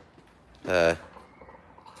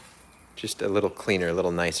just a little cleaner, a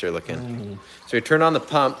little nicer looking. So we turn on the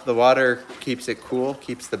pump, the water keeps it cool,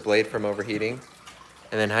 keeps the blade from overheating.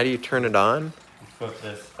 And then how do you turn it on? You put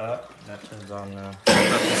this up, that turns on now. Up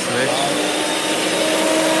the switch.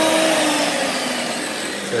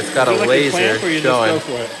 So it's got a like a laser clamp or you just showing. go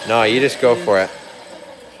for it? No, you just go for it.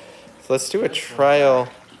 So let's do a trial.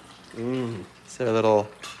 Is there a little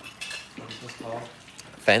What's this called?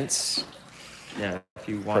 fence? Yeah, if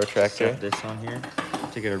you want to Protractor. set this on here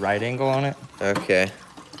to get a right angle on it. Okay.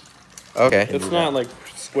 Okay. It's not like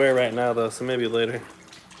square right now though, so maybe later.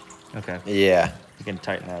 Okay. Yeah. You can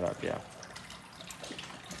tighten that up, yeah.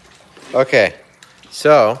 Okay.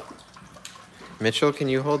 So, Mitchell, can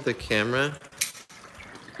you hold the camera?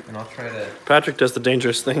 And I'll try to. Patrick does the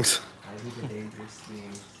dangerous things. I do the dangerous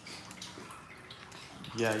things.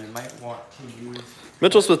 Yeah, you might want to use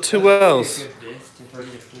Mitchell's with two wells. this to put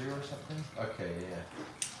it through or something. Okay,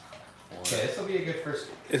 yeah. Okay, this will be a good first.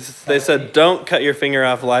 They said don't cut your finger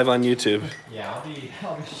off live on YouTube. Yeah, I'll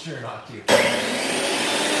be sure not to.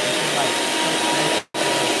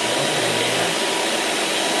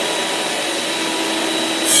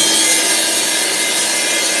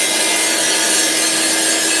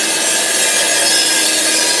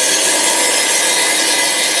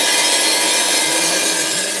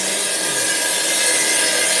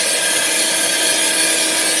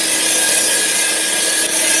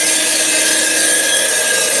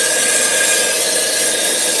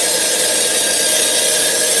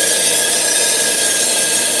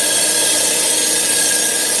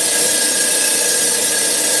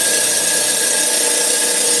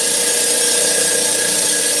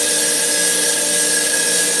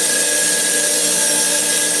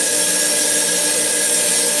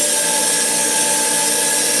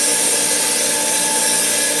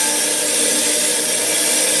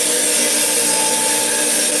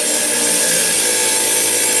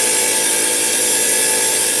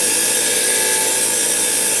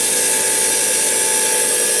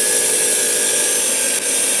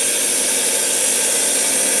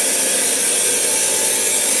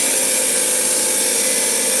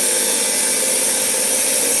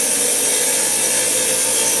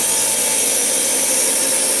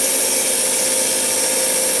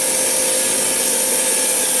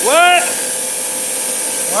 What?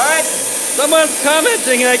 What? Someone's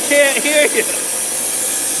commenting and I can't hear you.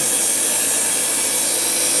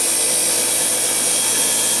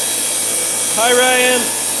 Hi,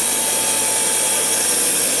 Ryan.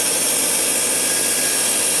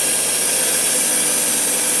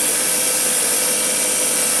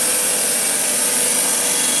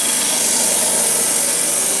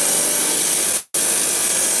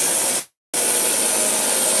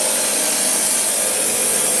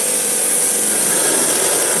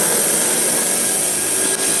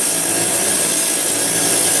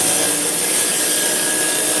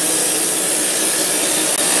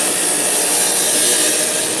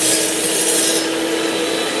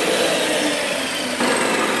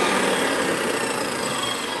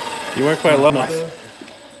 You weren't quite low enough.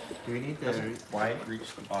 Do we need the wide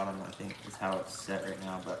reach the bottom? I think is how it's set right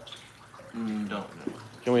now, but Don't know.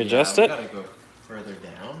 Can we adjust We it? gotta go further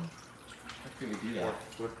down. How could we do that?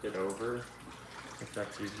 flip it over if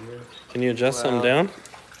that's easier. Can you adjust Well- something down?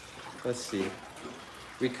 Let's see.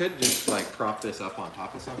 We could just like prop this up on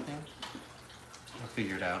top of something. We'll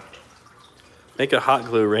figure it out. Make a hot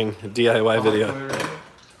glue ring DIY video.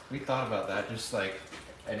 We thought about that, just like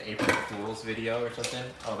an April Fool's video or something.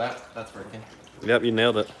 Oh, that's working. Yep, you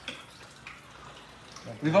nailed it.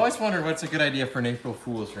 We've always wondered what's a good idea for an April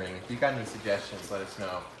Fool's ring. If you got any suggestions, let us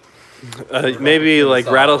know. Maybe like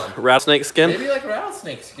solid one. rattlesnake skin. Maybe like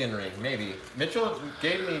rattlesnake skin ring, maybe. Mitchell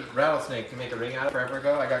gave me rattlesnake to make a ring out of forever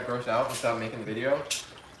ago. I got grossed out and stopped making the video.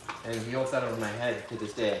 And he holds that over my head to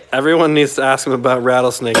this day. Everyone needs to ask him about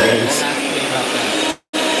rattlesnake rings. Don't ask me about that.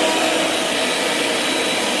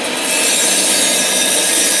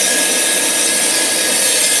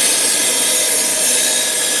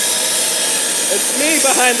 It's me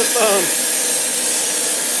behind the phone.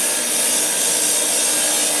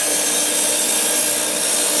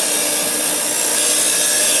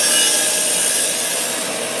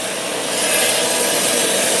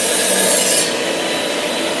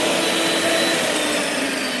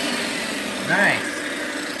 Nice.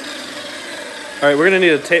 All right, we're gonna need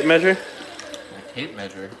a tape measure. A tape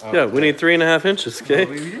measure? Oh, Yeah, we need 3.5 inches, okay?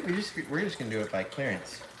 Well, we're just gonna do it by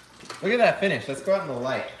clearance. Look at that finish. Let's go out in the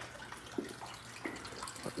light.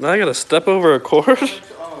 Now I gotta step over a cord?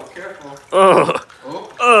 Oh, careful. Oh.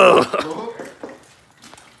 Oh. Oh. Oh.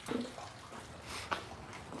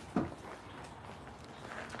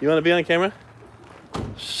 You wanna be on camera?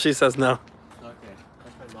 She says no. Okay,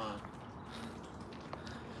 that's my mom.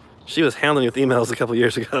 She was hounding you with emails a couple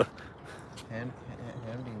years ago. Handing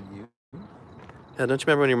you? Yeah, don't you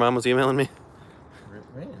remember when your mom was emailing me?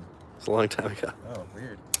 When? It's a long time ago. Oh,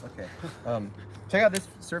 weird. Okay. Check out this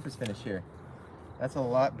surface finish here. That's a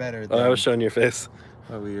lot better than... Oh, I was showing your face.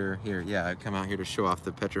 Oh, we were here. Yeah, I come out here to show off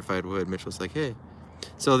the petrified wood. Mitchell's like, hey.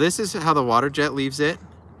 So this is how the water jet leaves it.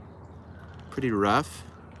 Pretty rough.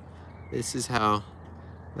 This is how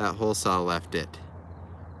that hole saw left it.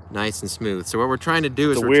 Nice and smooth. So what we're trying to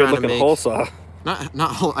do is It's a we're weird trying to looking make... hole saw.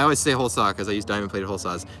 Not hole, I always say hole saw because I use diamond plated hole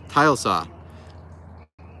saws. Tile saw.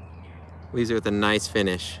 Leaves it with a nice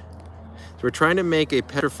finish. So we're trying to make a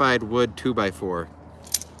petrified wood 2x4.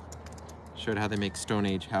 Showed how they make Stone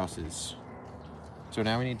Age houses. So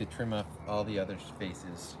now we need to trim up all the other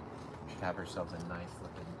spaces to have ourselves a nice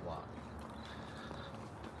looking block.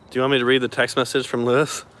 Do you want me to read the text message from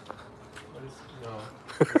Lewis? No.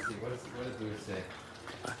 Let's see. What does Lewis say?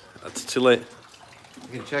 That's too late.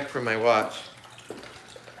 You can check from my watch.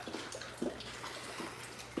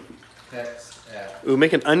 Text at... Ooh,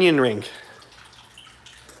 make an onion ring.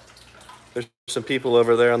 There's some people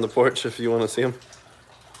over there on the porch if you want to see them.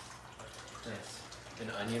 Nice.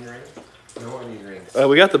 An onion ring? No onion rings.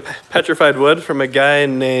 We got the petrified wood from a guy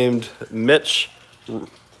named Mitch.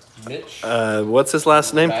 Mitch? What's his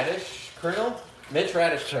last name? Radish Kernel? Mitch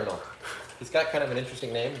Radish Kernel. He's got kind of an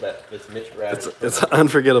interesting name, but it's Mitch Radish Kernel. It's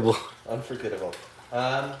unforgettable. Unforgettable.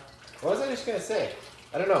 What was I just going to say?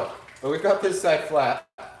 I don't know. But we've got this side flat.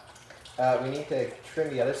 We need to trim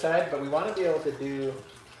the other side, but we want to be able to do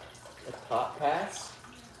a top pass.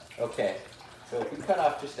 Okay. So if we cut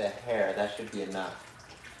off just a hair, that should be enough.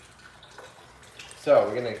 So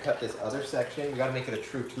we're going to cut this other section. We got to make it a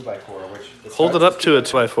true 2x4, which... Hold it up to a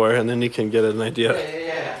 2x4 and then you can get an idea.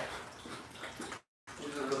 Yeah. This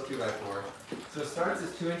is a real 2x4. So it starts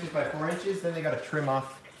as 2 inches by 4 inches, then they got to trim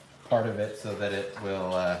off part of it so that it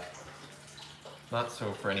will, not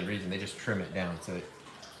so for any reason, they just trim it down so it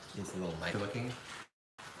is a little nice looking.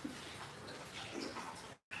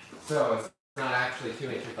 So it's not actually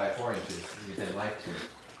 2 inches by 4 inches, you'd then like to.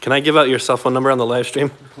 Can I give out your cell phone number on the live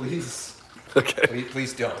stream? Please. Okay.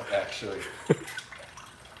 Please don't, actually.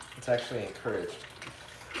 It's actually encouraged.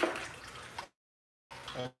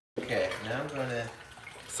 Okay, now I'm going to...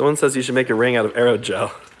 Someone says you should make a ring out of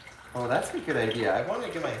aerogel. Oh, that's a good idea. I want to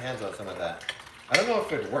get my hands on some of that. I don't know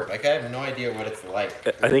if it would work. Like, I have no idea what it's like.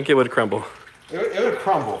 I think it would crumble. It would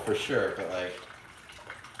crumble for sure, but like,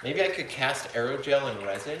 maybe I could cast aerogel and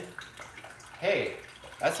resin. Hey,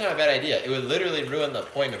 that's not a bad idea. It would literally ruin the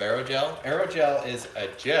point of aerogel. Aerogel is a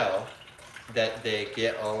gel that they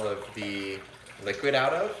get all of the liquid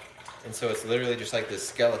out of. And so it's literally just like this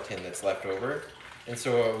skeleton that's left over. And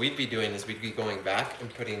so what we'd be doing is we'd be going back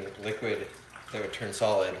and putting liquid that would turn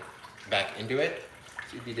solid back into it.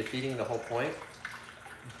 So you'd be defeating the whole point.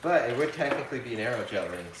 But it would technically be an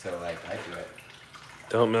aerogel ring, so like, I'd do it.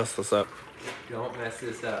 Don't mess this up. Don't mess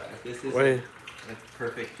this up. If this is Wait. a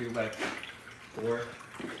perfect 2x4.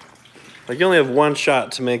 Like you only have one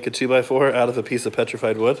shot to make a 2x4 out of a piece of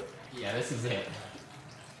petrified wood. Yeah, this is it.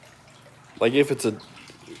 Like if it's a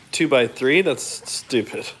 2x3, that's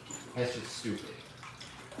stupid. That's just stupid.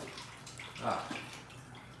 I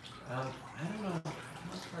don't know.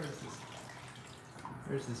 How far is this?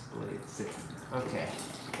 Where's this blade sitting? Okay.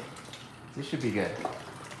 This should be good.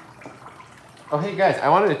 Oh, hey guys, I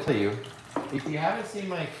wanted to tell you, if you haven't seen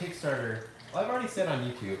my Kickstarter, well, I've already said on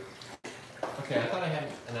YouTube. Okay, I thought I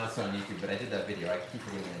hadn't announced it on YouTube, but I did that video. I keep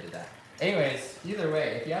forgetting I did that. Anyways, either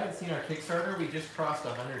way, if you haven't seen our Kickstarter, we just crossed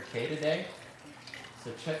 100K today. So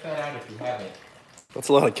check that out if you haven't. That's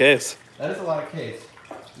a lot of case. That is a lot of case.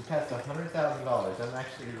 We passed $100,000. I'm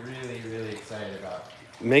actually really, really excited about.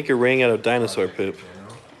 Make a ring out of dinosaur poop.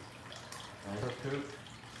 Dinosaur poop?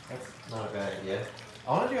 That's not a bad idea.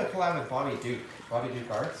 I want to do a collab with Bobby Duke. Bobby Duke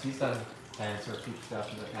Arts. He's done dinosaur poop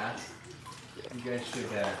stuff in the past. You guys should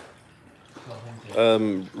tell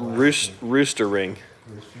him to Rooster ring.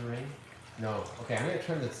 Rooster ring? No. Okay, I'm going to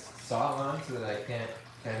turn this saw on so that I can't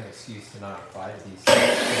have an excuse to not apply to these.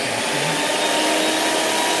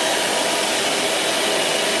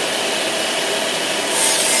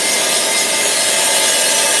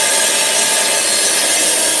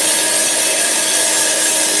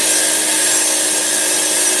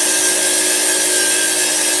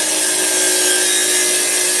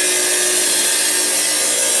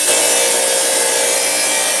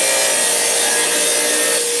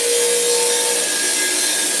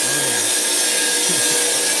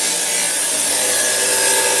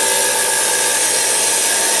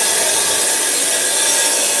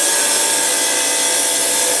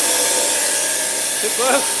 Too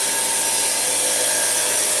close.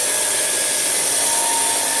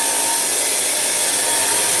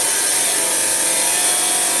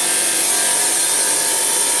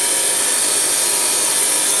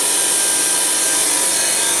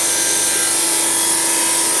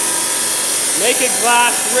 Make a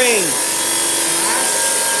glass ring.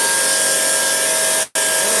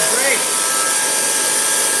 Great.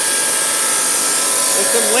 With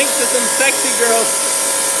some links to some sexy girls.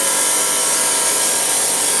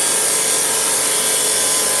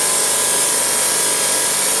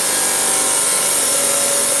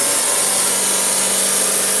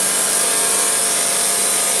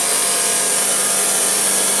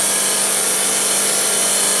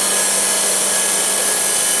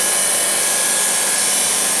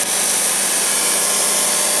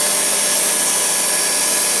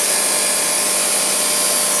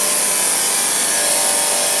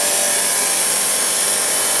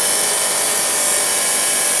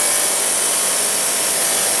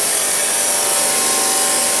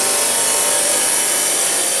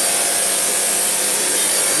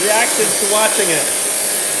 Reactions to watching it.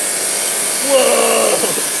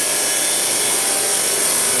 Whoa!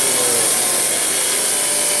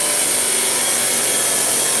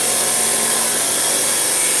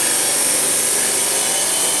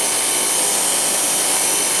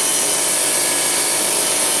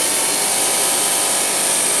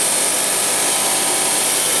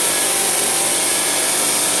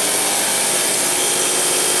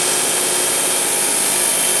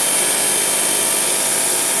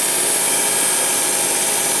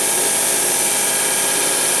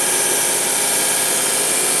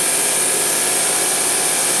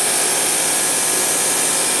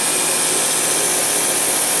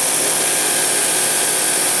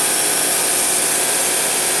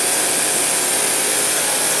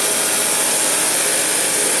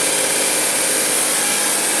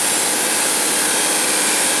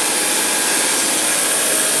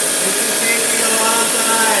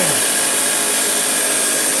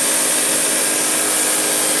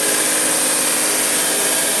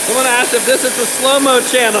 Someone asked if this is the slow-mo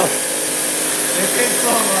channel. It's in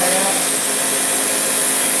slow-mo, yeah.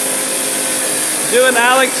 Do an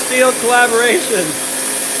Alex Steele collaboration.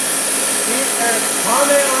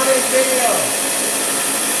 Comment on his video.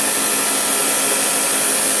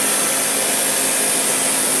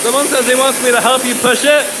 Someone says he wants me to help you push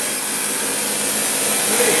it.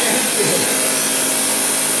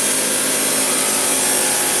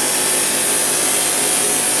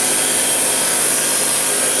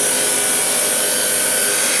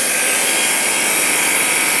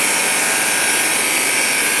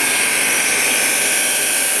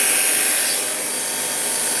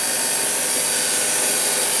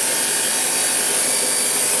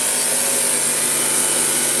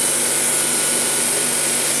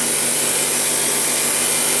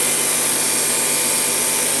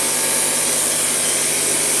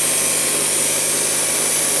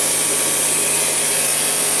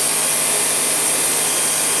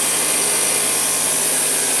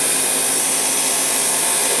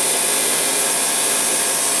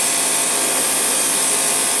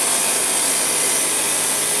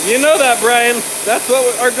 You know that, Brian. That's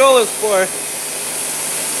what our goal is for.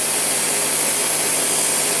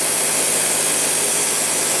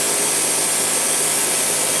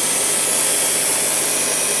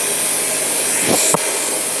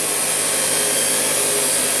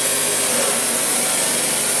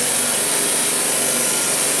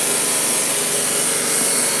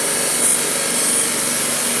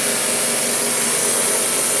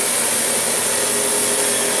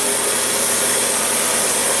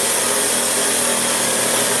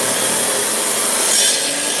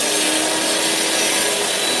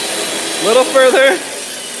 little further.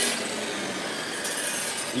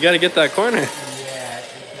 You got to get that corner. Yeah, it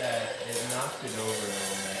knocked it over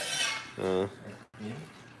a little bit.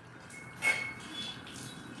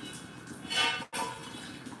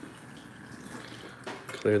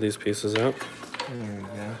 Clear these pieces out. There we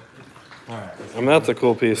go. All right. I mean, that's a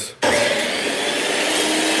cool piece.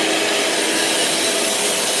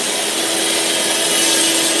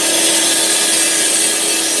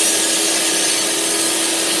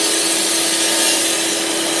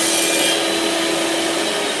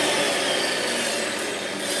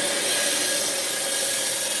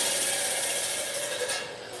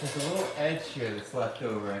 There's a little edge here that's left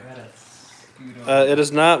over. I gotta scoot over. It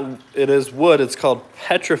is not. It is wood. It's called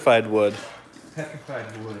petrified wood.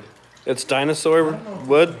 Petrified wood. It's dinosaur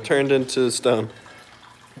wood turned into stone.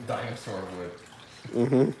 Dinosaur wood.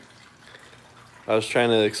 Mm-hmm. I was trying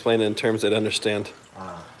to explain it in terms they'd understand.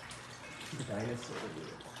 Dinosaur wood.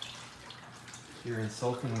 You're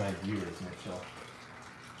insulting my viewers, Mitchell.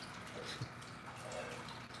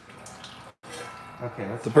 Okay,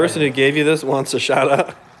 let's. The person who gave you this wants a shout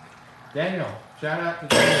out. Daniel, shout out to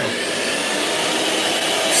Daniel.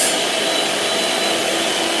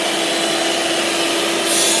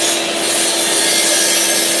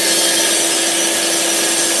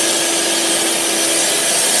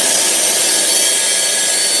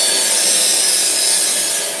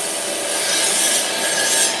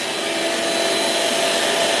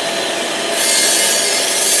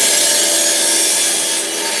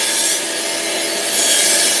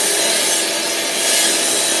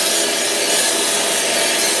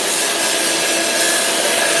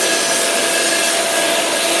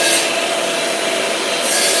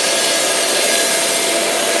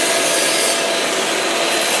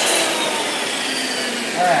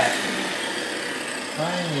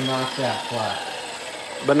 That flat.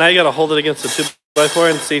 But now you got to hold it against the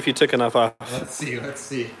 2x4 and see if you took enough off. Let's see.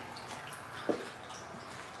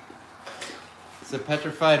 It's a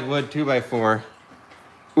petrified wood 2x4.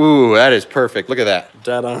 Ooh, that is perfect. Look at that.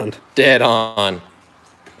 Dead on. Dead on.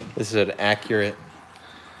 This is an accurate.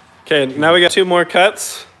 Okay, now we got 2 more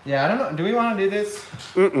cuts. Yeah, I don't know. Do we want to do this?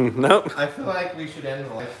 Nope. I feel like we should end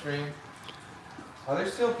the live stream. Are there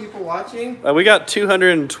still people watching? We got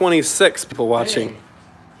 226 people watching. Hey.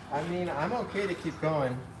 I mean, I'm okay to keep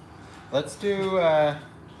going. Let's do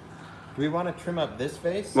we want to trim up this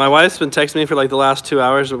face? My wife's been texting me for like the last 2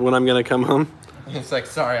 hours when I'm going to come home. It's like,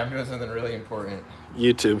 sorry, I'm doing something really important.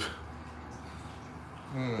 YouTube.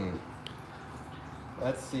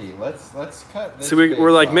 Let's see. Let's cut this. See,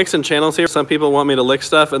 we're like off. mixing channels here. Some people want me to lick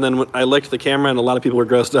stuff, and then when I licked the camera, and a lot of people were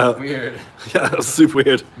grossed out. Weird. Yeah, that was super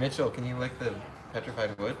weird. Mitchell, can you lick the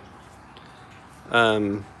petrified wood?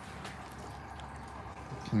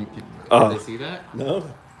 Can they see that? No.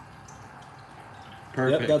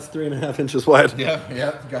 Perfect. Yep, that's 3.5 inches wide.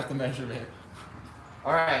 Yep, got the measurement.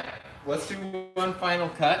 All right, let's do one final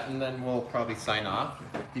cut, and then we'll probably sign off.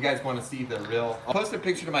 If you guys want to see the real, I'll post a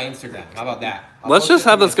picture to my Instagram. How about that? Let's just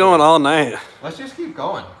have this going all night. Let's just keep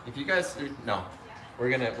going. If you guys, no, we're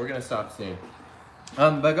gonna stop soon.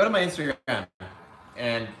 But go to my Instagram,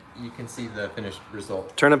 and you can see the finished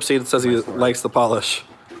result. Turnip Seed says he likes the polish.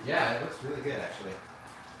 Yeah, it looks really good, actually.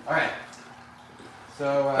 All right.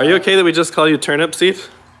 So. Are you okay that we just call you Turnip Seed?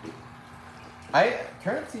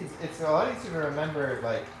 Turnip Seeds. It's a lot easier to remember,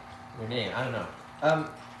 like your name. I don't know.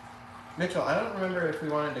 Mitchell, I don't remember if we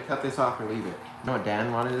wanted to cut this off or leave it. You know what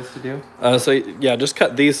Dan wanted us to do? So yeah, just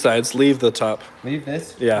cut these sides. Leave the top. Leave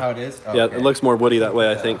this. Yeah. How it is. Oh, yeah, okay. it looks more woody that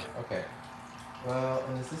way, I think. Okay. Well,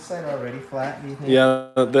 and is this side already flat? Do you think? Yeah,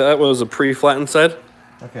 that was a pre-flattened side.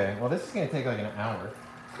 Okay. Well, this is gonna take like an hour.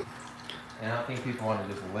 And I don't think people want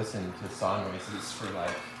to just listen to saw noises for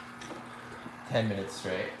like 10 minutes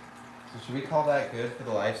straight. So should we call that good for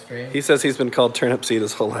the live stream? He says he's been called Turnip Seed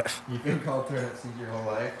his whole life. You've been called Turnip Seed your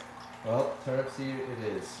whole life? Well, Turnip Seed it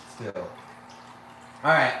is, still.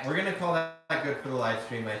 Alright, we're going to call that good for the live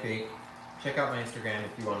stream, I think. Check out my Instagram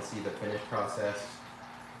if you want to see the finished process.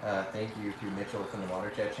 Thank you to Mitchell from the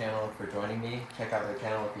Waterjet Channel for joining me. Check out their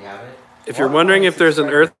channel if you haven't. If you're wondering if there's an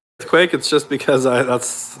earthquake, it's just because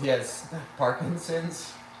that's... Yes,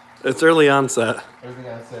 Parkinson's. It's early onset. Early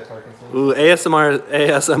onset Parkinson's. Ooh,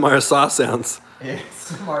 ASMR saw sounds.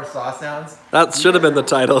 ASMR saw sounds. That should have been the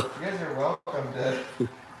title. You guys are welcome to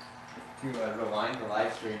rewind the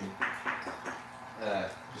live stream.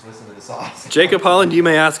 Just listen to the saw sounds. Jacob Holland, you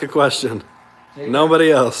may ask a question. Jacob,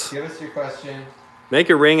 Nobody else. Give us your question.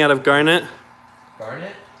 Make a ring out of garnet.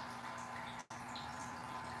 Garnet?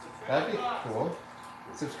 That'd be cool.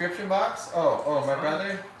 Subscription box? Oh, my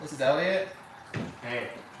brother. This is Elliot. Hey.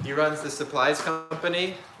 He runs the supplies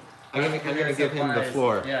company. I'm gonna give him the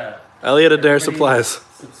floor. Yeah. Elliot Adair Everybody Supplies.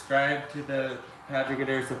 Subscribe to the Patrick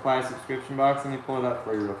Adair Supply subscription box. Let me pull it up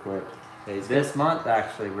for you real quick. Yeah, he's This month,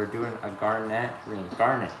 actually, we're doing a Garnett ring.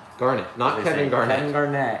 Garnet. Garnet, not They Kevin say Garnett. Kevin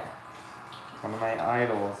Garnett. One of my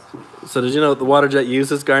idols. So did you know the Waterjet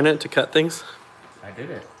uses garnet to cut things? I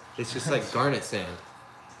did it. It's just like garnet sand.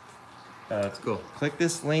 That's cool. Click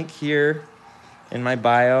this link here in my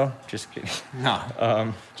bio. Just kidding.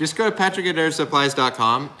 No. Just go to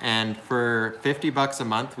patrickadairsupplies.com, and for $50 a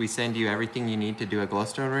month, we send you everything you need to do a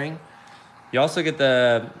glowstone ring. You also get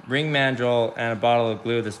the ring mandrel and a bottle of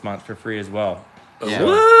glue this month for free as well. Yeah.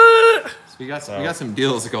 What? So we got some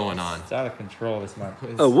deals going on. It's out of control this month.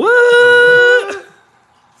 A what?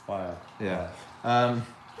 It's wild. Yeah.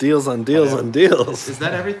 Deals on deals on deals. Is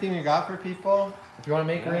that everything you got for people? If you want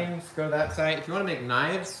to make rings, go to that site. If you want to make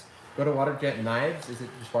knives, go to Waterjet Knives. Is it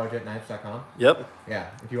just waterjetknives.com? Yep. Yeah.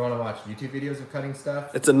 If you want to watch YouTube videos of cutting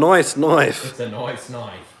stuff, It's a nice knife. it's a nice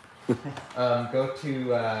knife. Go to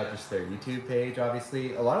just their YouTube page,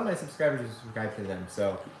 obviously. A lot of my subscribers subscribe to them,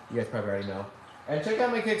 so you guys probably already know. And check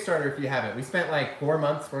out my Kickstarter if you haven't. We spent like 4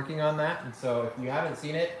 months working on that, and so if you haven't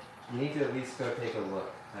seen it, you need to at least go take a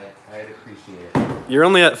look. I'd appreciate it. You're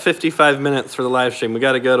only at 55 minutes for the live stream. We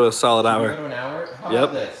got to go to a solid Can we hour. go to an hour? How Yep.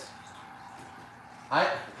 about this?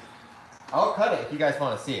 I'll cut it if you guys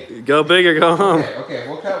want to see it. Go big or go home. Okay,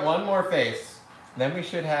 we'll cut one more face. Then we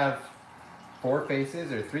should have 4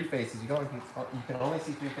 faces or 3 faces. You can only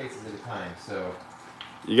see 3 faces at a time, so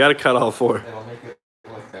You got to cut all 4. it'll make it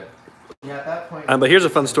look good. Yeah, at that point. But here's a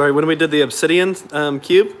fun story. When we did the obsidian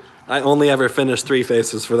cube, I only ever finished 3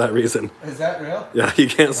 faces for that reason. Is that real? Yeah, you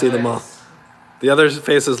can't see them all. Nice. The other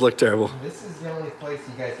faces look terrible. This is the only place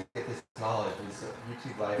you guys get this knowledge. Is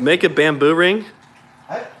YouTube Live. Make a bamboo ring.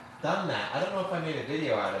 I've done that. I don't know if I made a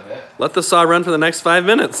video out of it. Let the saw run for the next 5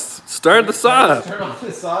 minutes. Start the saw. Just turn off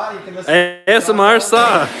the saw. You can listen. ASMR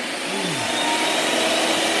saw.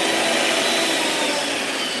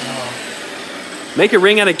 Make a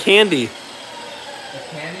ring out of candy. A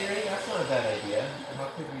candy ring? That's not a bad idea. How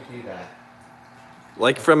could we do that?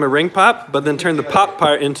 Like from a ring pop, but then turn the pop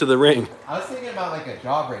part into the ring. I was thinking about like a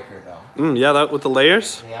jawbreaker though. Yeah, that with the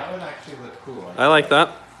layers. Yeah, that would actually look cool. I like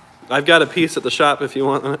that. I've got a piece at the shop if you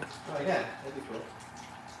want it. Oh yeah, that'd be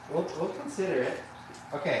cool. We'll consider it.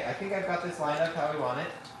 Okay, I think I've got this lined up how we want it.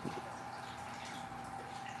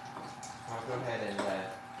 I'll go ahead and.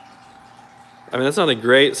 I mean, that's not a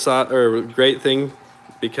great saw or great thing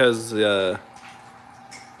because The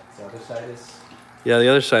other side is. yeah, the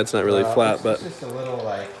other side's not really flat, it's but just a little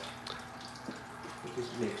like.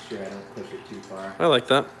 Just make sure I don't push it too far. I like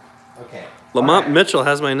that. Okay. Lamont Alright. Mitchell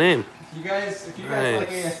has my name. If you guys like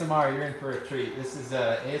ASMR, you're in for a treat. This is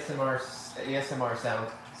ASMR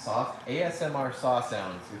saw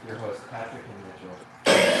sounds with your host Patrick and Mitchell.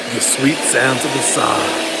 The sweet sounds of the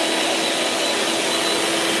saw.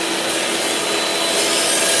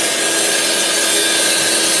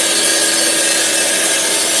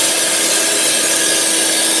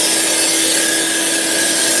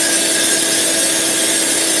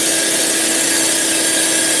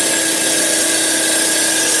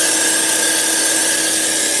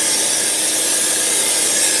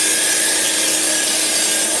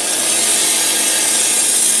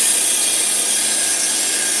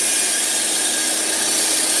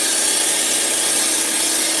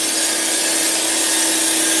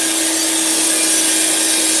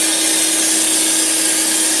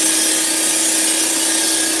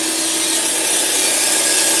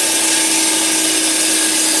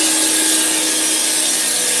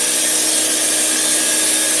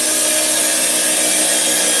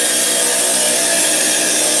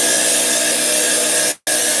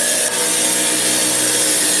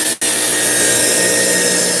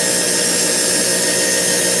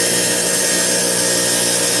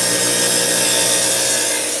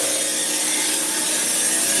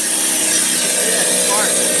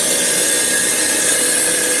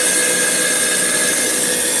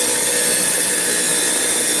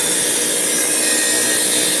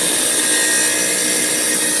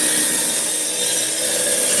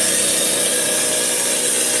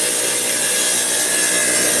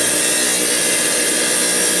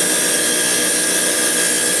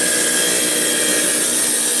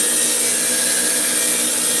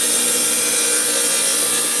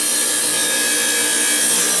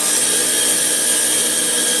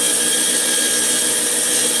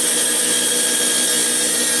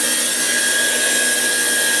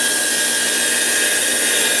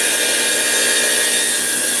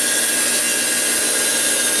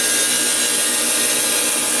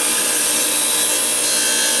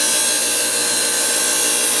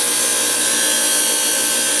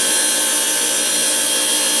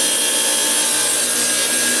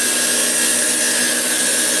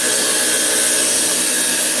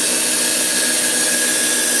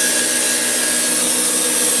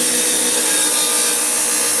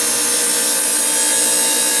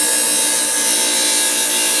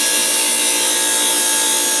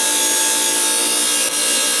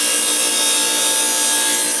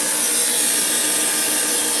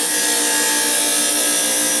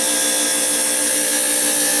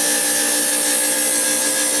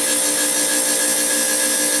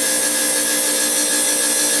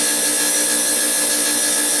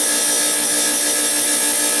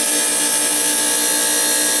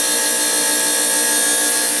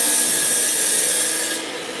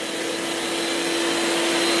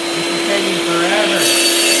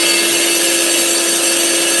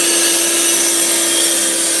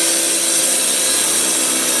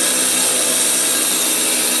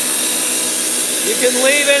 can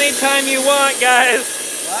leave anytime you want, guys.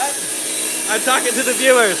 What? I'm talking to the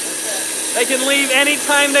viewers. They can leave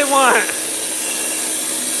anytime they want.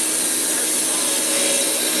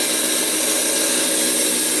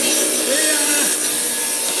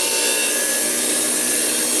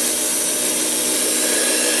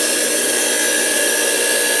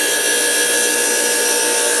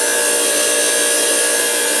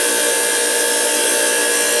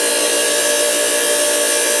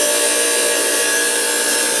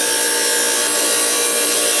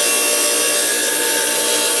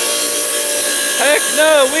 Heck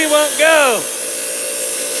no, we won't go.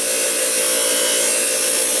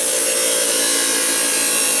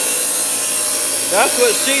 That's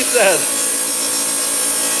what she said.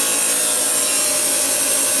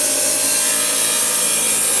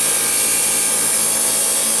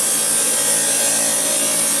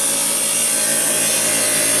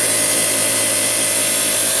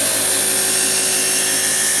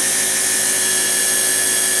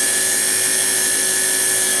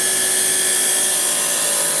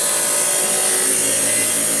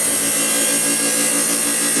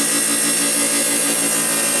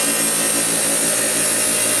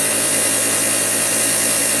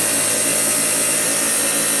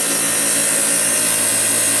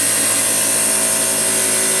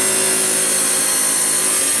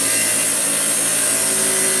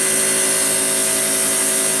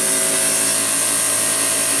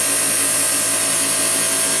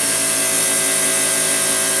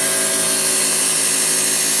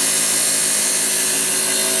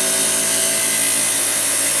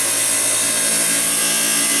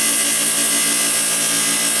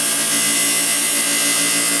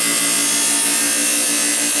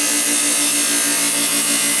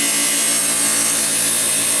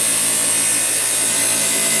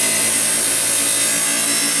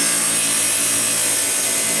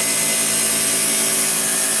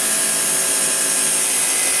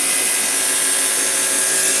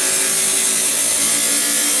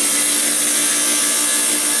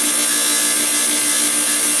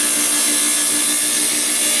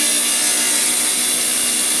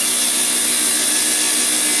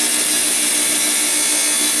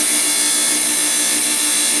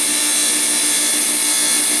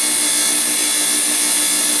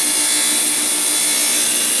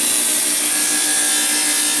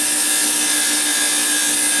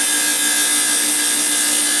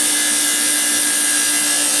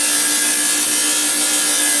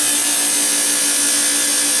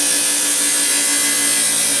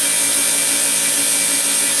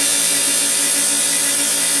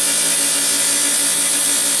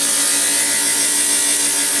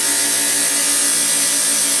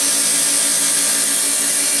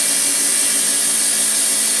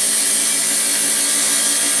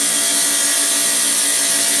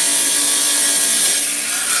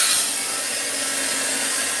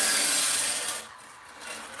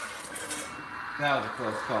 That was a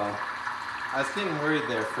close call. I was getting worried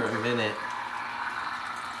there for a minute.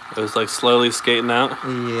 It was like slowly skating out,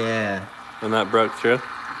 Yeah. and that broke through.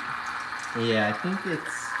 Yeah, I think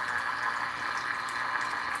it's...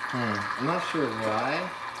 I'm not sure why.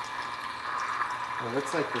 It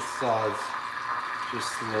looks like the saw's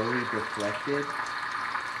just slowly deflected.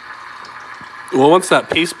 Well, once that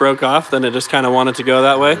piece broke off, then it just kind of wanted to go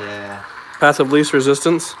that way. Yeah. Path of least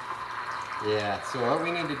resistance. Yeah, so what we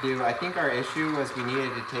need to do, I think our issue was we needed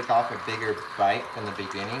to take off a bigger bite from the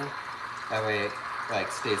beginning. That way it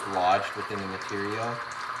like stays lodged within the material.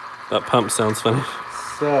 That pump sounds funny.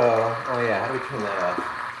 So, oh yeah, how do we turn that off?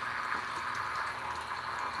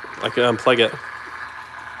 I can unplug it.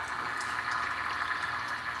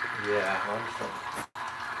 Yeah, wonderful.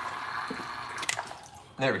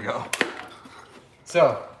 There we go.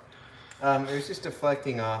 So, it was just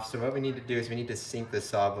deflecting off, so what we need to do is we need to sink the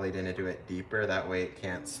saw blade into it deeper, that way it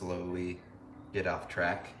can't slowly get off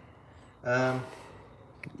track. Yeah,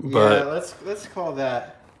 let's call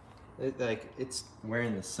that, it's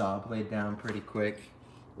wearing the saw blade down pretty quick.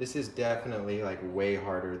 This is definitely like way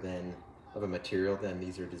harder of a material than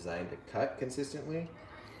these are designed to cut consistently.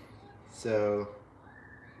 So,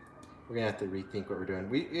 we're gonna have to rethink what we're doing.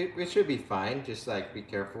 It should be fine, just like be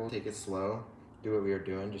careful, take it slow. Do what we were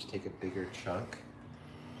doing, just take a bigger chunk.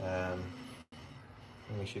 And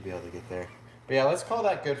we should be able to get there. But yeah, let's call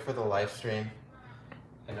that good for the live stream.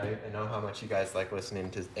 I know how much you guys like listening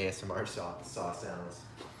to ASMR saw sounds.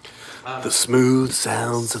 The smooth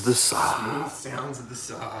sounds of the saw. Smooth sounds of the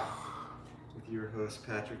saw. With your host,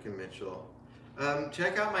 Patrick and Mitchell.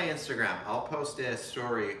 Check out my Instagram. I'll post a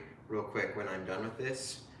story real quick when I'm done with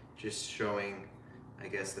this, just showing, I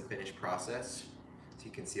guess, the finished process. So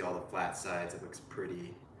you can see all the flat sides. It looks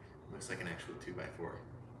pretty Looks like an actual 2x4.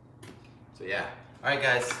 So yeah. All right,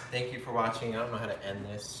 guys. Thank you for watching. I don't know how to end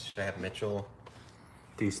this. Should I have Mitchell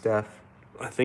do stuff?